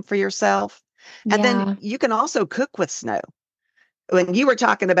time for yourself. And then Yeah. you can also cook with snow. When you were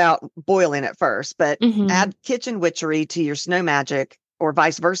talking about boiling it first, but Mm-hmm. add kitchen witchery to your snow magic or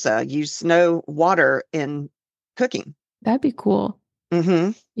vice versa. Use snow water in cooking. That'd be cool.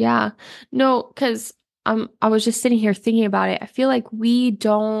 Hmm. Yeah. No, because I was just sitting here thinking about it. I feel like we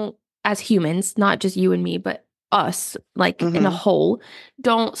don't, as humans, not just you and me, but us, like in a Hmm. whole,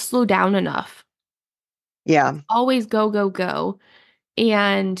 don't slow down enough. Yeah. Always go, go, go.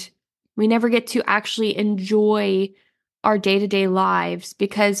 And we never get to actually enjoy our day-to-day lives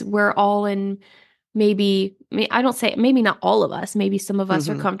because we're all in I don't say maybe not all of us, maybe some of us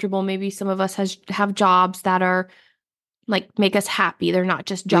are Hmm. comfortable, maybe some of us have jobs that are like make us happy. They're not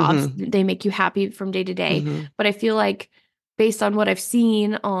just jobs. Hmm. They make you happy from day to day. Hmm. But I feel like based on what I've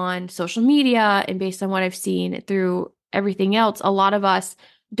seen on social media and based on what I've seen through everything else, a lot of us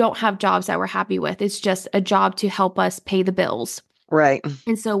don't have jobs that we're happy with. It's just a job to help us pay the bills. Right.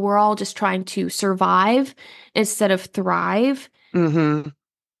 And so we're all just trying to survive instead of thrive. Hmm.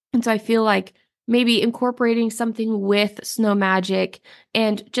 And so I feel like maybe incorporating something with snow magic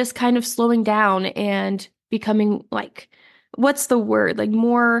and just kind of slowing down and becoming like, what's the word? Like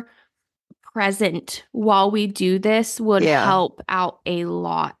more present while we do this would Yeah, help out a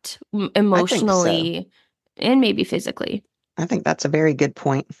lot I think so. emotionally and maybe physically. I think that's a very good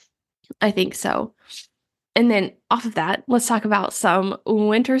point. I think so. And then off of that, let's talk about some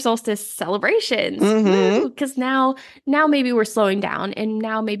winter solstice celebrations. Hmm. Woo! Because now maybe we're slowing down and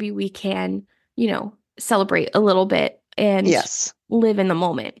now maybe we can, celebrate a little bit and Yes. live in the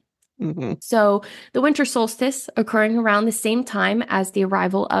moment. Hmm. So the winter solstice occurring around the same time as the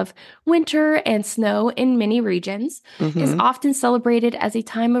arrival of winter and snow in many regions is Hmm. often celebrated as a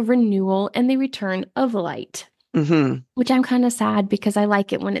time of renewal and the return of light, Hmm. which I'm kind of sad because I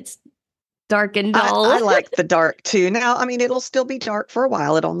like it when it's dark and I dull. like the dark too. Now, I mean, it'll still be dark for a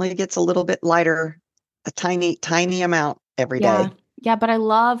while. It only gets a little bit lighter, a tiny, tiny amount every Yeah. day. Yeah, but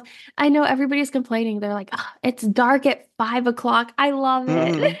I know everybody's complaining. They're like, "Ah, it's dark at 5 o'clock. I love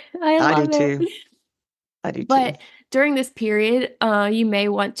it. Hmm. I I do love it." too. I do too. But during this period, you may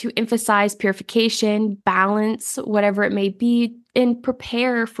want to emphasize purification, balance, whatever it may be, and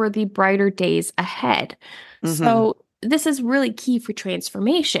prepare for the brighter days ahead. Hmm. So this is really key for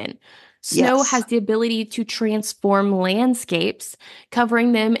transformation. Snow Yes. has the ability to transform landscapes,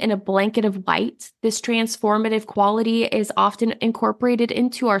 covering them in a blanket of white. This transformative quality is often incorporated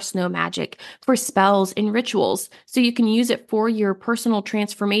into our snow magic for spells and rituals, so you can use it for your personal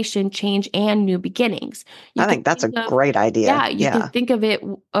transformation, change, and new beginnings. You I can think that's a think of great idea. Yeah, you can Yeah. think of it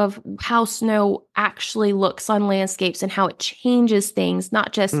of how snow actually looks on landscapes and how it changes things,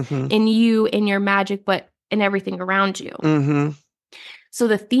 not just Mm-hmm. in you, in your magic, but in everything around you. Mm-hmm. So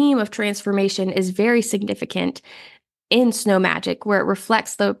the theme of transformation is very significant in snow magic, where it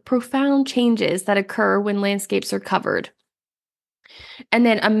reflects the profound changes that occur when landscapes are covered. And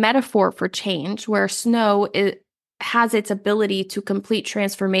then a metaphor for change, where has its ability to complete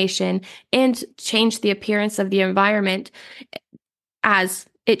transformation and change the appearance of the environment as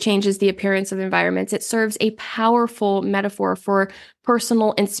it changes the appearance of environments. It serves a powerful metaphor for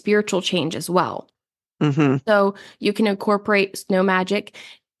personal and spiritual change as well. Mm-hmm. So you can incorporate snow magic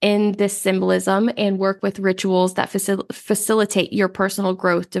in this symbolism and work with rituals that facilitate your personal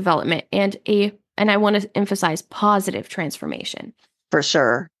growth, development, and I want to emphasize positive transformation. For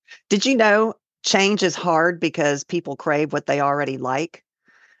sure. Did you know change is hard because people crave what they already like?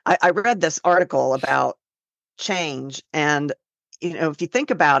 I read this article about change, and if you think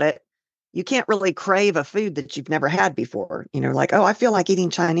about it, you can't really crave a food that you've never had before. Like, oh, I feel like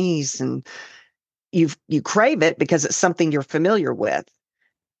eating Chinese, and you crave it because it's something you're familiar with.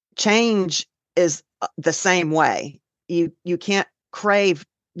 Change is the same way. You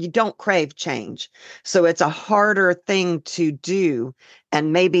don't crave change. So it's a harder thing to do,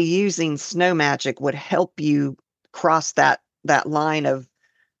 and maybe using snow magic would help you cross that line of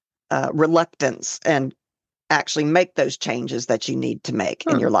reluctance and actually make those changes that you need to make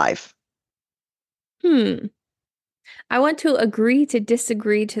in your life. I want to agree to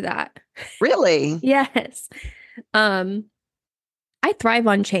disagree to that. Really? Yes. I thrive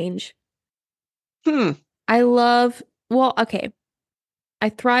on change. I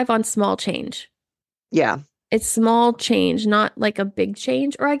thrive on small change. Yeah. It's small change, not like a big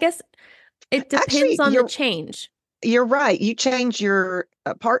change, or I guess it depends Actually, on the change. You're right. You change your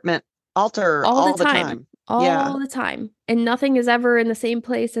apartment alter All the all the time. time. Yeah. All the time. And nothing is ever in the same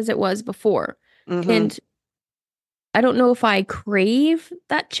place as it was before. Mm-hmm. And I don't know if I crave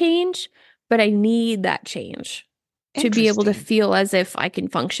that change, but I need that change to be able to Interesting. feel as if I can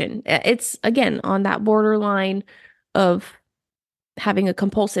function. It's, again, on that borderline of having a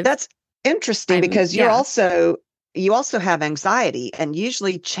compulsive. That's interesting because you also have anxiety, and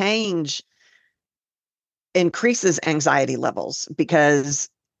usually change increases anxiety levels because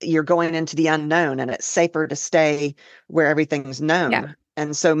you're going into the unknown, and it's safer to stay where everything's known. Yeah.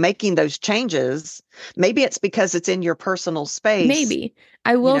 And so making those changes, maybe it's because it's in your personal space. Maybe.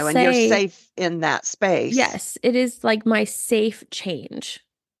 I will say, and you're safe in that space. Yes, it is like my safe change.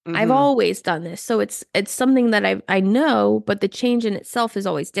 Mm-hmm. I've always done this. So it's something that I know, but the change in itself is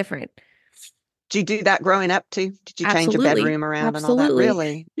always different. Did you do that growing up too? Did you change your bedroom around and all that?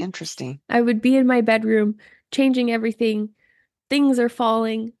 Really? Interesting. I would be in my bedroom changing everything. Things are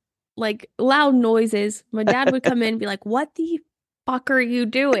falling, like loud noises. My dad would come in and be like, "What the fuck are you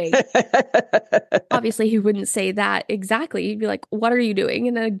doing?" Obviously, he wouldn't say that exactly. He'd be like, "What are you doing?"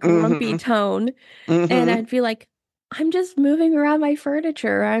 in a grumpy tone. And I'd be like, "I'm just moving around my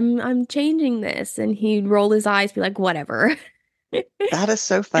furniture. I'm changing this." And he'd roll his eyes, be like, "Whatever." That is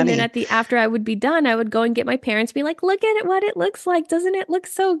so funny. And then after I would be done, I would go and get my parents, be like, "Look at it, what it looks like. Doesn't it look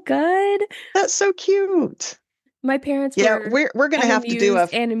so good?" That's so cute. My parents were we're going to have to do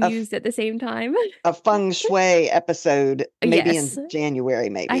amused at the same time. A feng shui episode, maybe Yes. in January,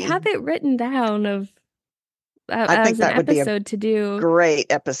 maybe. I have it written down I think as that an would be a episode to do. great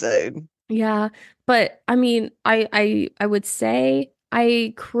episode. Yeah, but I mean, I would say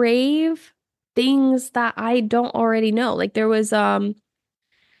I crave things that I don't already know. Like there was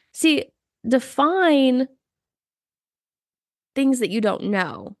define things that you don't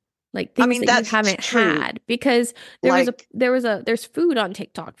know. Like things that you haven't had, because there's food on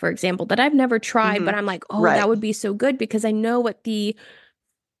TikTok, for example, that I've never tried, but I'm like, oh, that would be so good because I know what the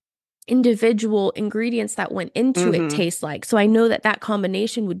individual ingredients that went into it taste like. So I know that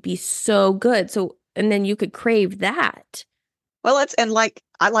combination would be so good. So, and then you could crave that. Well, I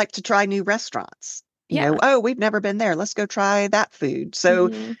like to try new restaurants. We've never been there. Let's go try that food.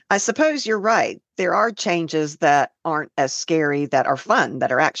 So I suppose you're right. There are changes that aren't as scary, that are fun,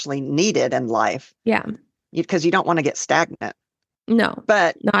 that are actually needed in life. Yeah. Because you don't want to get stagnant. No,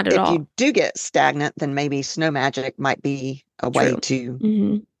 but not at all. If you do get stagnant, then maybe snow magic might be a way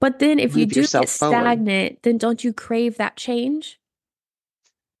to. But then if you do get stagnant, then don't you crave that change?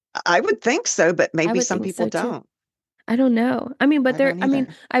 I would think so, but maybe some people don't. I don't know. I mean, but I don't either.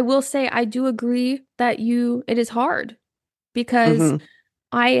 I will say I do agree that it is hard because Hmm.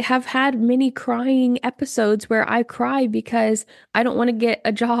 I have had many crying episodes where I cry because I don't want to get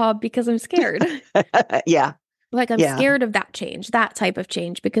a job because I'm scared. Yeah. Like I'm Yeah. scared of that change, that type of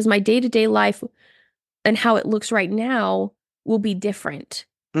change, because my day-to-day life and how it looks right now will be different.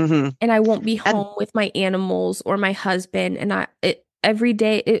 Hmm. And I won't be And home with my animals or my husband, and every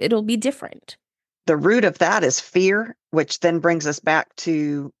day it'll be different. the root of that is fear, which then brings us back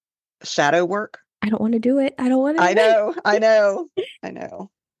to shadow work. I don't want to do it. I don't want to I do it. know, I know, I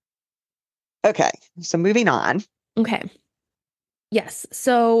know. Okay, so moving on. Okay. Yes.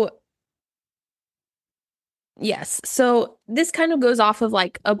 So this kind of goes off of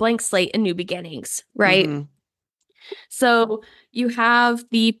like a blank slate and new beginnings, right? Hmm. So you have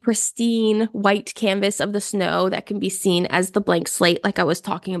the pristine white canvas of the snow that can be seen as the blank slate, like I was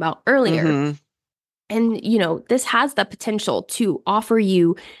talking about earlier. Hmm. And, this has the potential to offer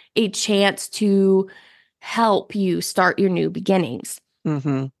you a chance to help you start your new beginnings.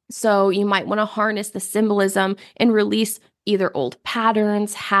 Hmm. So you might want to harness the symbolism and release either old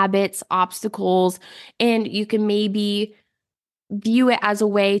patterns, habits, obstacles, and you can maybe view it as a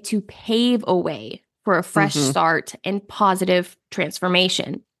way to pave a way for a fresh Hmm. start and positive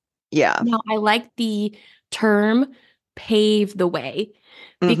transformation. Yeah. Now, I like the term pave the way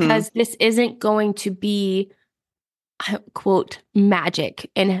Hmm. because this isn't going to be, quote, magic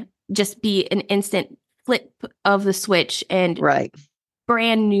and just be an instant flip of the switch and Right.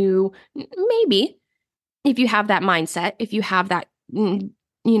 brand new. Maybe if you have that mindset, if you have that,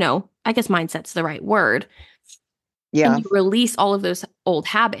 I guess mindset's the right word, and Yeah, you release all of those old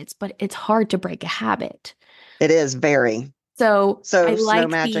habits, but it's hard to break a habit. it is very. So I So snow like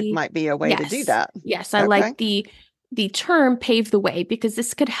magic might be a way to do yes, that. yes, I Okay. like the term pave the way because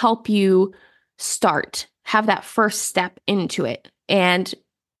this could help you have that first step into it. And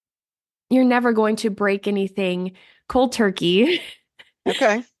you're never going to break anything cold turkey.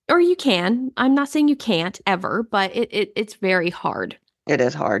 Okay. Or you can. I'm not saying you can't ever, but it's very hard. It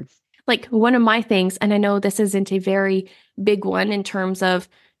is hard. Like one of my things, and I know this isn't a very big one in terms of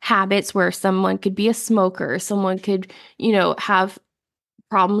habits where someone could be a smoker, someone could, have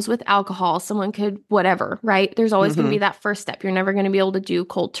problems with alcohol, someone could whatever, right? There's always going to Hmm. be that first step. You're never going to be able to do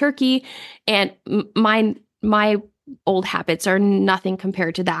cold turkey. And my old habits are nothing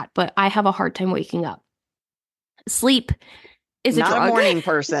compared to that, but I have a hard time waking up. Sleep is a Not a drug. morning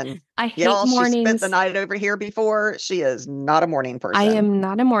person. I hate Y'all, she spent the mornings. night over here before. She is not a morning I person. am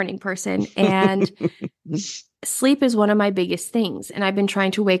not a morning person, and sleep is one of my biggest things. And I've been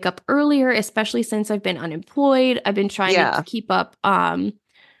trying to wake up earlier, especially since I've been unemployed. I've been trying to Yeah. keep up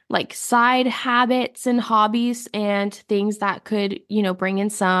like side habits and hobbies and things that could, bring in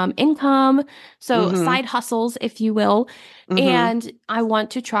some income. So Hmm. side hustles, if you will. Hmm. And I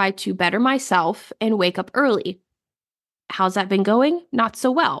want to try to better myself and wake up early. How's that been going? Not so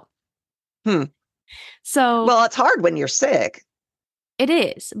well. Hmm. So Well, it's hard when you're sick. it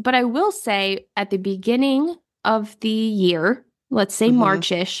is. But I will say at the beginning of the year, let's say Hmm.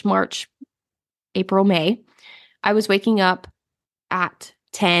 March-ish, March, April, May, I was waking up at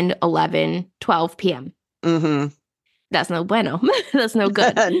 10, 11, 12 p.m. Hmm. That's no bueno. That's no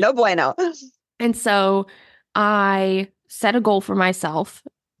good. No bueno. And so I set a goal for myself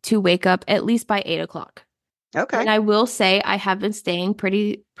to wake up at least by 8 o'clock. Okay. And I will say I have been staying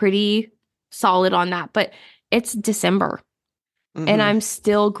pretty solid on that, but it's December and Hmm. I'm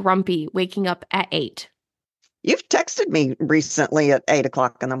still grumpy waking up at 8. You've texted me recently at 8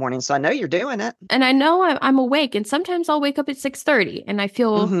 o'clock in the morning, so I know you're doing it. And I know I'm awake, and sometimes I'll wake up at 6:30 and I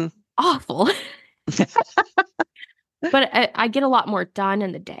feel Hmm. awful. But I get a lot more done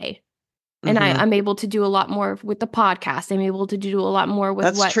in the day. And Hmm. I'm able to do a lot more with the podcast. I'm able to do a lot more with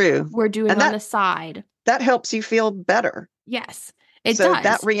That's what true. we're doing And on the side. that helps you feel better. Yes, it So that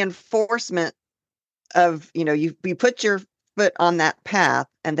does. reinforcement of, you put your foot on that path,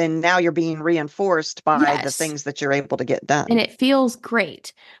 and then now you're being reinforced by the Yes. things that you're able to get And done. it feels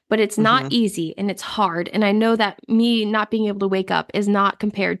great, but it's not Hmm. easy and it's hard. And I know that me not being able to wake up is not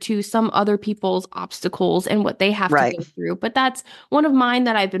compared to some other people's obstacles and what they have to Right. go through, but that's one of mine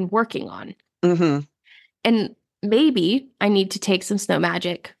that I've been working on. Hmm. And maybe I need to take some snow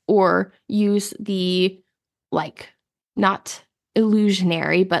magic or use the, like, not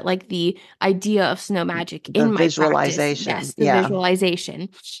illusionary, but like the idea of snow magic The in my practice. visualization. Yes, the Yeah. visualization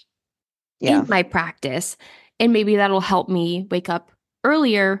Yeah. in my practice. And maybe that'll help me wake up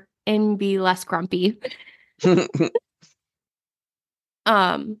earlier and be less grumpy.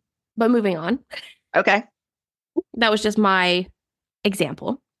 But moving on, Okay. that was just my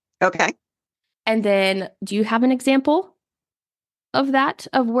example. Okay. And then do you have an example of that,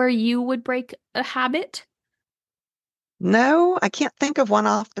 of where you would break a habit? No, I can't think of one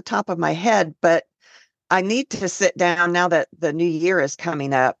off the top of my head, but I need to sit down now that the new year is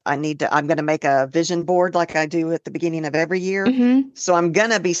coming up. I'm going to make a vision board like I do at the beginning of every year. Mm-hmm. So I'm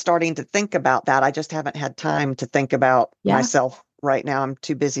going to be starting to think about that. I just haven't had time to think about Yeah. myself right now. I'm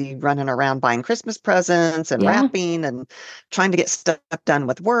too busy running around buying Christmas presents and Yeah. wrapping and trying to get stuff done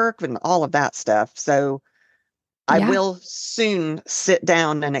with work and all of that stuff. So I Yeah. will soon sit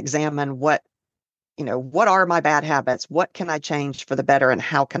down and examine what are my bad habits? What can I change for the better and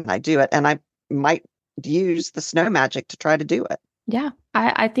how can I do it? And I might use the snow magic to try to do it. Yeah.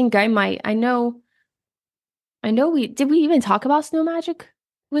 I think I might. I know we even talk about snow magic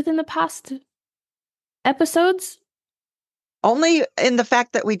within the past episodes? Only in the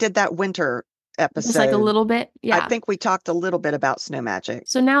fact that we did that winter Just like a episode. little bit. I Yeah. think we talked a little bit about snow magic.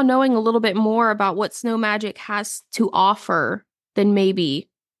 So now knowing a little bit more about what snow magic has to offer, then maybe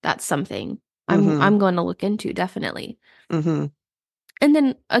that's something I'm going to look into, definitely. Mm-hmm. And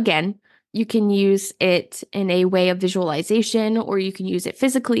then again, you can use it in a way of visualization, or you can use it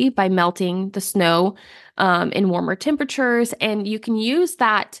physically by melting the snow in warmer temperatures. And you can use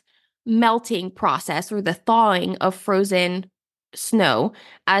that melting process or the thawing of frozen snow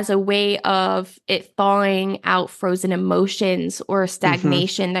as a way of it thawing out frozen emotions or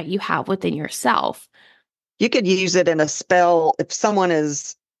stagnation that you have within yourself. You could use it in a spell if someone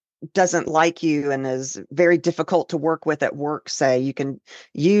doesn't like you and is very difficult to work with at work, say. You can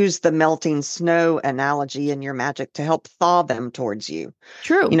use the melting snow analogy in your magic to help thaw them towards you.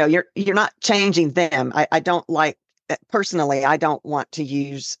 True. You're not changing them. I don't like, personally, I don't want to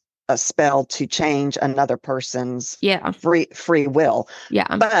use a spell to change another person's free will.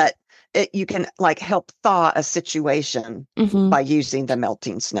 Yeah. But you can like help thaw a situation by using the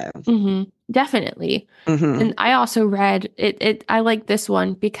melting snow. Definitely. And I also read it. I like this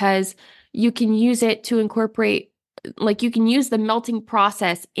one because you can use it to incorporate, like you can use the melting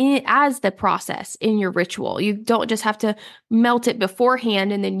process as the process in your ritual. You don't just have to melt it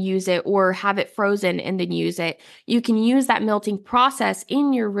beforehand and then use it, or have it frozen and then use it. You can use that melting process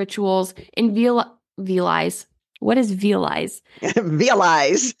in your rituals and visualize. What is visualize?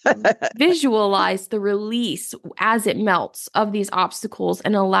 Visualize the release as it melts of these obstacles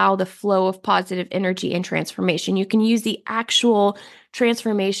and allow the flow of positive energy and transformation. You can use the actual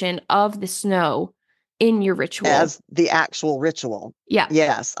transformation of the snow in your ritual. As the actual ritual. Yeah.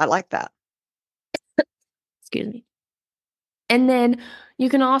 Yes, I like that. Excuse me. And then you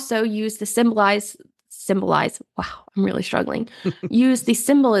can also use the symbolize. Wow, I'm really struggling. Use the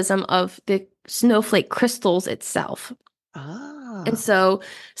symbolism of the snowflake crystals itself. And so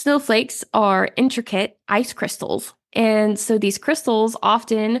snowflakes are intricate ice crystals. And so these crystals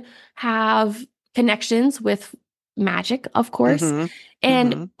often have connections with magic, of course.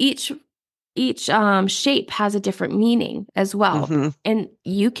 And each shape has a different meaning as well. And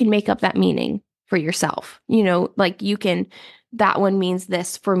you can make up that meaning for yourself. Like that one means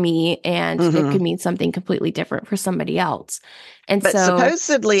this for me, and it could mean something completely different for somebody else. But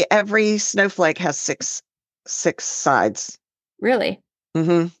supposedly every snowflake has six sides. Really?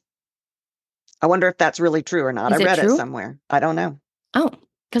 I wonder if that's really true or not. I read it somewhere. I don't know. Oh,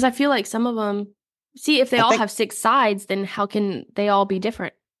 because I feel like some of them, if they all have six sides, then how can they all be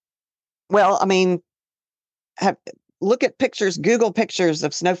different? Well, I mean, look at pictures, Google pictures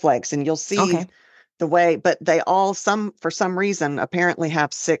of snowflakes, and you'll see the way, but they all, for some reason, apparently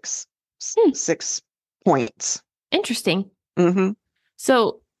have six points. Interesting.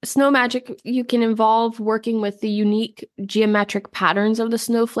 So snow magic, you can involve working with the unique geometric patterns of the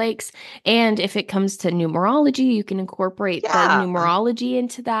snowflakes. And if it comes to numerology, you can incorporate the numerology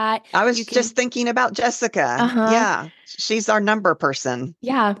into that. I was just thinking about Jessica. Yeah. She's our number person.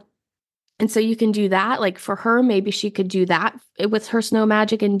 Yeah. And so you can do that. Like for her, maybe she could do that with her snow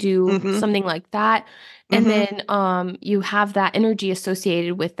magic and do something like that. And then you have that energy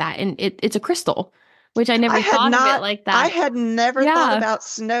associated with that. And it's a crystal, which I never thought of it like that. I had never thought about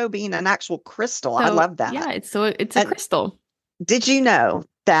snow being an actual crystal. I love that. Yeah, it's a crystal. Did you know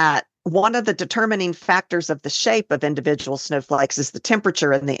that one of the determining factors of the shape of individual snowflakes is the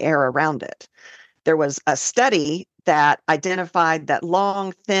temperature and the air around it? There was a study that identified that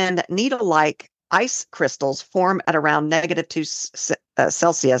long, thin, needle-like ice crystals form at around -2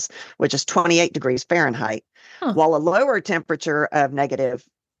 Celsius, which is 28 degrees Fahrenheit, while a lower temperature of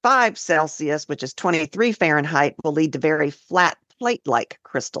 -5 Celsius, which is 23 Fahrenheit, will lead to very flat plate-like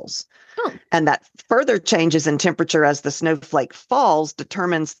crystals. And that further changes in temperature as the snowflake falls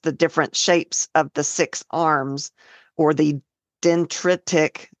determines the different shapes of the six arms, or the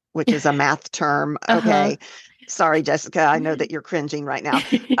dendritic which is a math term. Uh-huh. Okay. Sorry, Jessica. I know that you're cringing right now.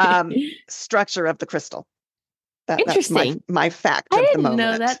 Structure of the crystal. That's my Interesting. my fact I of the didn't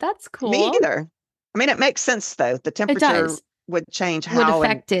know that. moment. That's Me cool. either. I mean, it makes sense though. The It temperature does. would change Would how and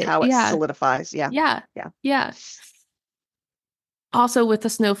affect it. how it Yeah. solidifies. Yeah. Yeah. Yeah. Yeah. Also with the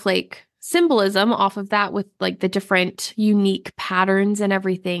snowflake symbolism off of that with like the different unique patterns and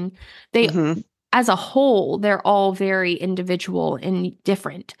everything, they Hmm. as a whole, they're all very individual and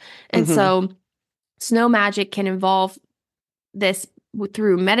different. And Hmm. so snow magic can involve this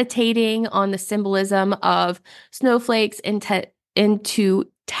through meditating on the symbolism of snowflakes and to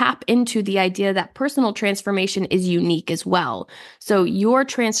tap into the idea that personal transformation is unique as well. So your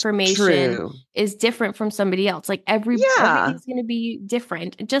transformation True. is different from somebody else. Like Yeah. everything's going to be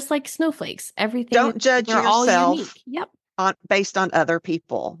different, just like snowflakes. Everything is Don't judge they're all yourself unique. Yep. based on other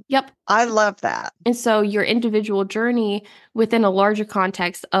people. Yep. I love that. And so your individual journey within a larger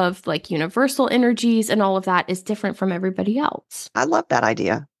context of like universal energies and all of that is different from everybody else. I love that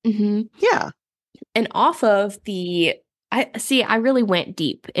idea. Hmm. Yeah. And off of I really went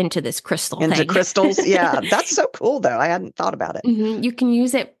deep into this crystal Into thing. crystals. Yeah. That's so cool though. I hadn't thought about it. You can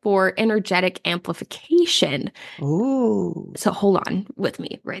use it for energetic amplification. Ooh. So hold on with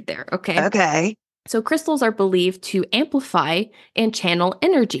me right there. Okay. Okay. So crystals are believed to amplify and channel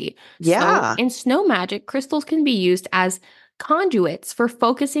energy. So Yeah. in snow magic, crystals can be used as conduits for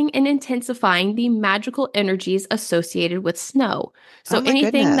focusing and intensifying the magical energies associated with snow. Oh So my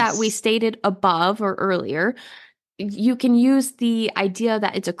anything that we goodness. stated above or earlier, you can use the idea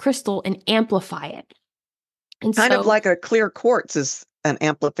that it's a crystal and amplify it. And Kind of so, like a clear quartz is an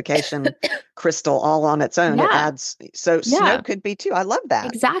amplification crystal all on its own. It yeah, adds, so snow yeah. could be too. I love that.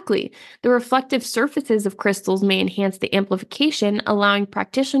 Exactly. The reflective surfaces of crystals may enhance the amplification, allowing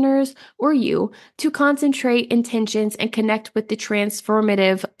practitioners or you to concentrate intentions and connect with the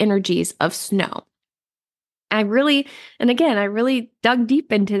transformative energies of snow. I really dug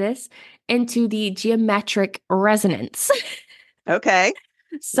deep into this, into the geometric resonance. Okay.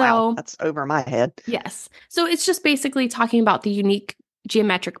 Wow. So, That's over my head. yes. So it's just basically talking about the unique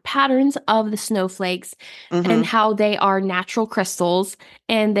geometric patterns of the snowflakes Hmm. and how they are natural crystals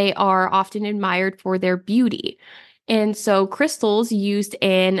and they are often admired for their beauty. And so crystals used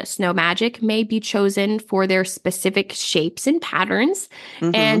in snow magic may be chosen for their specific shapes and patterns,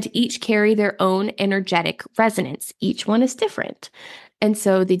 Hmm. and each carry their own energetic resonance. Each one is different. And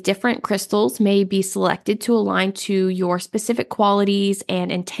so the different crystals may be selected to align to your specific qualities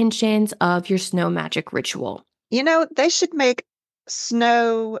and intentions of your snow magic ritual. They should make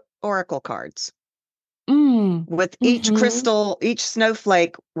snow oracle cards Mm. with each Hmm. crystal, each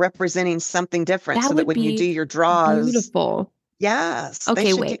snowflake representing something different so That that would when you do be your draws, beautiful. yes, they Okay,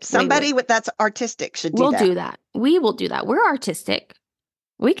 should do wait. somebody with that's artistic should do We'll that. do that. We will do that. We're artistic.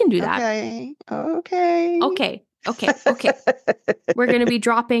 We can do that. Okay. Okay. Okay. We're going to be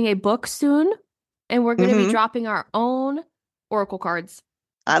dropping a book soon, and we're going to be Hmm. dropping our own oracle cards.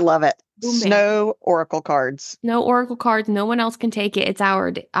 I love it. Boom, bam. Snow oracle cards. No oracle cards. No one else can take it. It's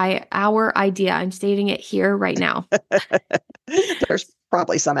our idea. I'm stating it here right now. There's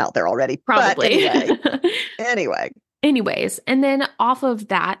probably some out there already. But Probably. anyway. Anyways, and then off of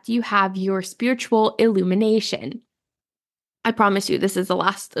that, you have your spiritual illumination. I promise you, this is the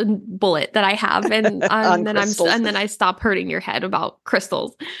last bullet that I have, and On crystals. and then I stop hurting your head about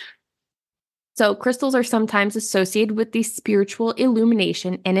crystals. So crystals are sometimes associated with the spiritual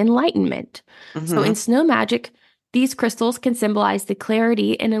illumination and enlightenment. So Hmm. in snow magic, these crystals can symbolize the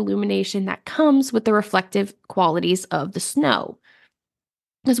clarity and illumination that comes with the reflective qualities of the snow.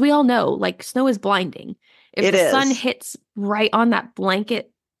 Because we all know, like, snow is blinding. If It the sun is. hits right on that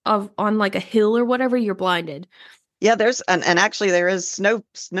blanket on like a hill or whatever, you're blinded. Yeah, there's and actually there is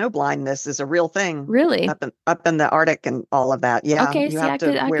snow blindness is a real thing Really? up in the Arctic and all of that. Yeah, Okay, you see, have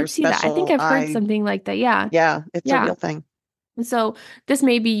to I wear could see that. I think special I've heard eye. something like that. Yeah. Yeah, it's a Yeah. real thing. And so this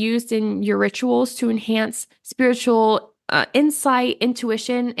may be used in your rituals to enhance spiritual insight,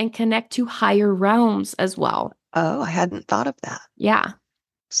 intuition, and connect to higher realms as well. Oh, I hadn't thought of that. Yeah.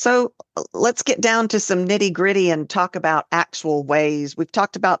 So let's get down to some nitty gritty and talk about actual ways. We've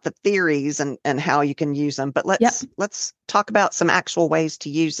talked about the theories and how you can use them, but Yep. let's talk about some actual ways to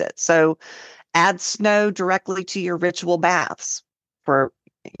use it. So add snow directly to your ritual baths for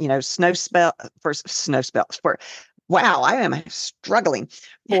snow spells for wow, I am struggling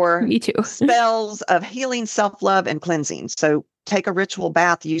for Me too. spells of healing, self-love, and cleansing. So take a ritual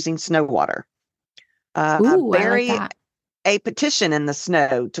bath using snow water. Ooh, I like Bury that. a petition in the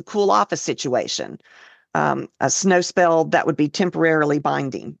snow to cool off a situation. A snow spell that would be temporarily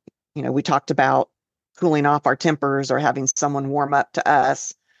binding. We talked about cooling off our tempers or having someone warm up to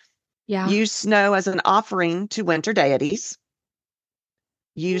us. Yeah. Use snow as an offering to winter deities.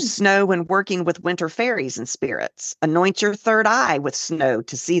 Use snow when working with winter fairies and spirits. Anoint your third eye with snow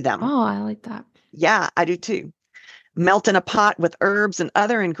to see them. Oh, I like that. Yeah, I do too. Melt in a pot with herbs and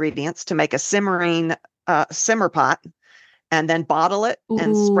other ingredients to make a simmering simmer pot, and then bottle it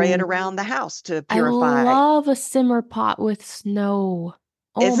and spray it Ooh, around the house to I purify. love a simmer pot with snow.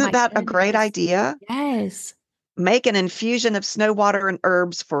 Oh Isn't my that a great goodness. idea? Yes. Make an infusion of snow water and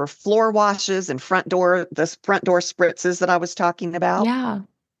herbs for floor washes and the front door spritzes that I was talking about. Yeah.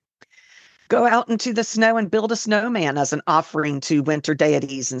 Go out into the snow and build a snowman as an offering to winter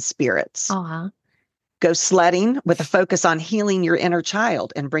deities and spirits. Uh-huh. Go sledding with a focus on healing your inner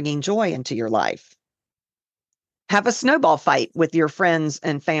child and bringing joy into your life. Have a snowball fight with your friends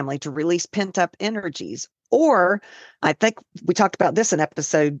and family to release pent up energies. Or I think we talked about this in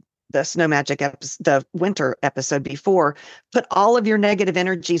the Snow Magic episode, the winter episode before. Put all of your negative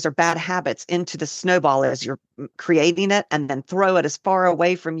energies or bad habits into the snowball as you're creating it, and then throw it as far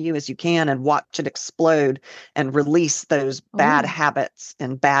away from you as you can and watch it explode and release those bad Oh, habits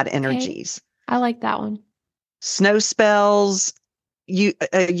and bad okay. energies. I like that one. Snow spells,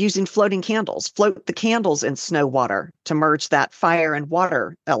 using floating candles. Float the candles in snow water to merge that fire and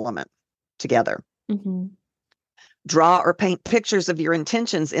water element together. Mm-hmm. Draw or paint pictures of your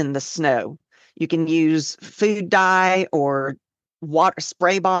intentions in the snow. You can use food dye or water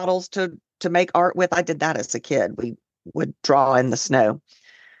spray bottles to make art with. I did that as a kid. We would draw in the snow.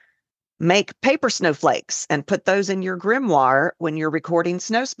 Make paper snowflakes and put those in your grimoire when you're recording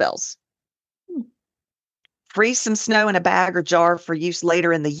snow spells. Freeze some snow in a bag or jar for use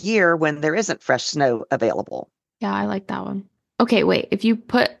later in the year when there isn't fresh snow available. Yeah, I like that one. Okay, wait. If you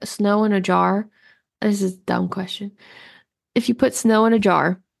put snow in a jar, this is a dumb question. If you put snow in a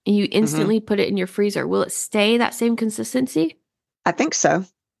jar and you Mhm. instantly put it in your freezer, will it stay that same consistency? I think so.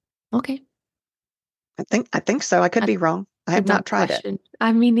 Okay. I think so. I could That's be wrong. I a have dumb not tried it. question.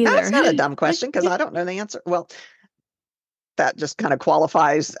 I mean, No, neither. it's not a dumb question because I don't know the answer. Well, that just kind of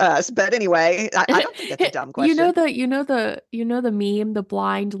qualifies us. But anyway, I don't think it's a dumb question. You know the meme, the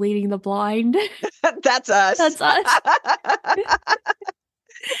blind leading the blind. That's us. That's us.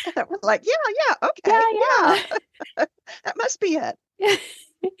 We're like, yeah, okay, Yeah, yeah, that must be it. yeah.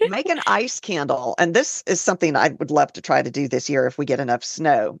 Make an ice candle. And this is something I would love to try to do this year if we get enough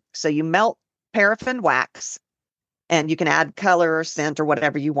snow. So you melt paraffin wax and you can add color or scent or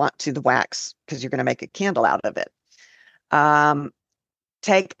whatever you want to the wax because you're going to make a candle out of it. Um,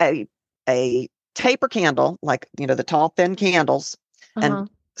 take a taper candle, like the tall thin candles, and Uh-huh.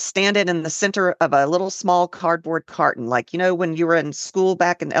 stand it in the center of a little small cardboard carton. Like when you were in school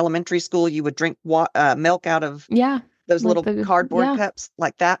back in elementary school, you would drink milk out of Yeah. those Like little the cardboard yeah. cups,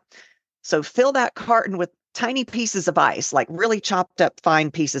 like that. So fill that carton with tiny pieces of ice, like really chopped up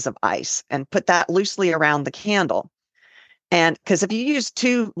fine pieces of ice, and put that loosely around the candle. And because if you use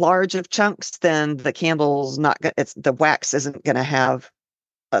too large of chunks, then the candle's not going. It's the wax isn't going to have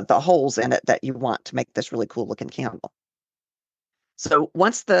the holes in it that you want to make this really cool looking candle. So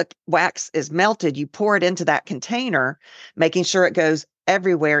once the wax is melted, you pour it into that container, making sure it goes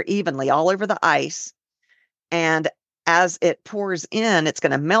everywhere evenly, all over the ice. And as it pours in, it's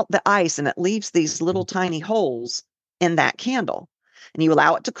going to melt the ice and it leaves these little tiny holes in that candle. And you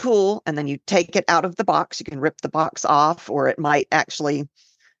allow it to cool, and then you take it out of the box. You can rip the box off, or it might actually,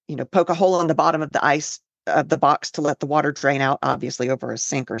 poke a hole in the bottom of the ice of the box to let the water drain out, obviously over a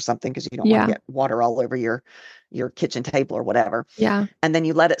sink or something, because you don't want to Yeah. get water all over your kitchen table or whatever. Yeah. And then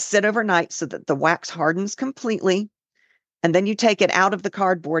you let it sit overnight so that the wax hardens completely. And then you take it out of the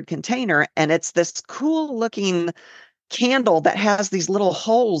cardboard container, and it's this cool looking candle that has these little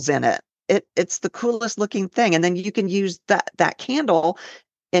holes in it. It's the coolest looking thing. And then you can use that candle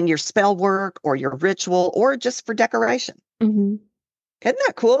in your spell work or your ritual or just for decoration. Hmm. Isn't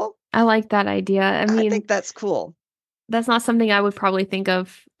that cool? I like that idea. I I mean, think that's cool. that's not something I would probably think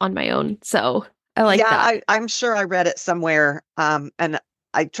of on my own. So I like that. Yeah, I'm sure I read it somewhere. And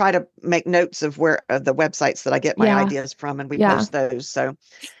I try to make notes of where the websites that I get my Yeah. ideas from, and we Yeah. post those. So,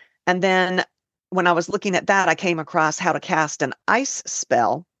 and then when I was looking at that, I came across how to cast an ice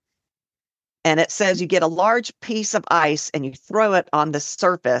spell. And it says you get a large piece of ice and you throw it on the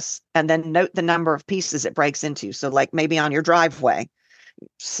surface and then note the number of pieces it breaks into. So, like maybe on your driveway,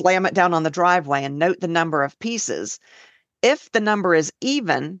 slam it down on the driveway and note the number of pieces. If the number is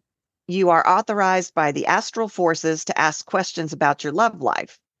even, you are authorized by the astral forces to ask questions about your love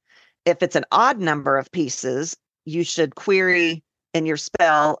life. If it's an odd number of pieces, you should query in your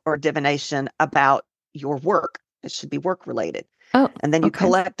spell or divination about your work. It should be work related. Oh, And then you okay.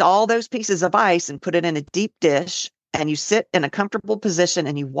 collect all those pieces of ice and put it in a deep dish and you sit in a comfortable position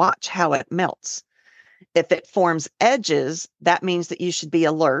and you watch how it melts. If it forms edges, that means that you should be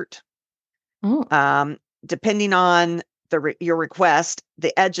alert. Oh. Depending on your request,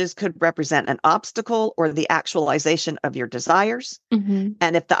 the edges could represent an obstacle or the actualization of your desires. Mm-hmm.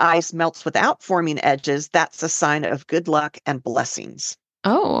 And if the ice melts without forming edges, that's a sign of good luck and blessings.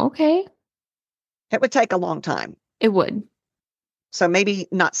 Oh, okay. It would take a long time. It would. So maybe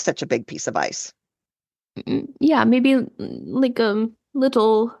not such a big piece of ice. Yeah, maybe like a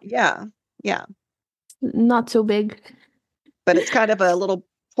little, Yeah. Yeah. not so big. But it's kind of a little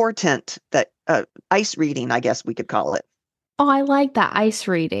portent that ice reading, I guess we could call it. Oh, I like that ice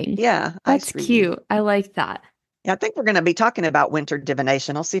reading. Yeah. That's ice reading. cute. I like that. Yeah, I think we're going to be talking about winter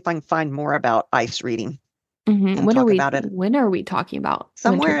divination. I'll see if I can find more about ice reading Mm-hmm. and talk about it When are we talking about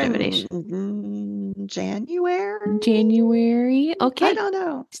somewhere winter divination? in January. January. Okay. I don't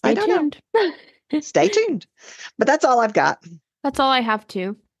know. Stay tuned. Stay tuned. But that's all I've got. That's all I have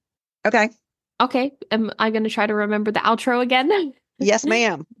too. Okay. Okay. Am I going to try to remember the outro again? Yes,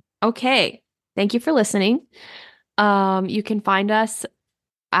 ma'am. Okay. Thank you for listening. You can find us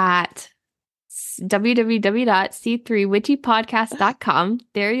at www.c3wittypodcast.com.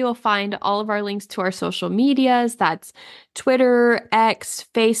 There you'll find all of our links to our social medias. That's Twitter, X,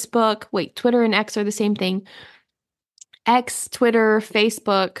 Facebook. Wait, Twitter and X are the same thing. X, Twitter,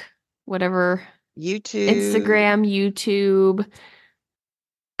 Facebook, whatever. YouTube. Instagram, YouTube.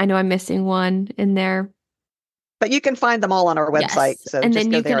 I know I'm missing one in there. But you can find them all on our website. Yes. So and just then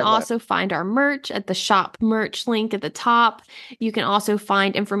go you there can and look. also find our merch at the shop merch link at the top. You can also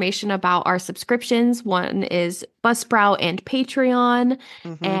find information about our subscriptions. One is Buzzsprout and Patreon.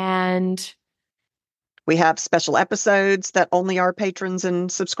 Mhm. And we have special episodes that only our patrons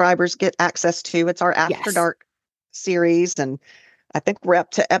and subscribers get access to. It's our After Yes. Dark series. And I think we're up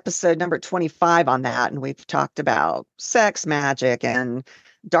to episode number 25 on that. And we've talked about sex, magic, and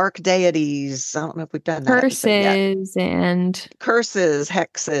dark deities. I don't know if we've done that episode yet. curses and Curses,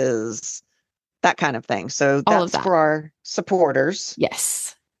 hexes, that kind of thing. So all of that's that. for our supporters.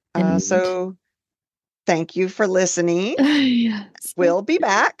 Yes. So thank you for listening. Yes. We'll be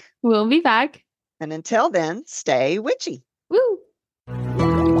back. We'll be back. And until then, stay witchy. Woo!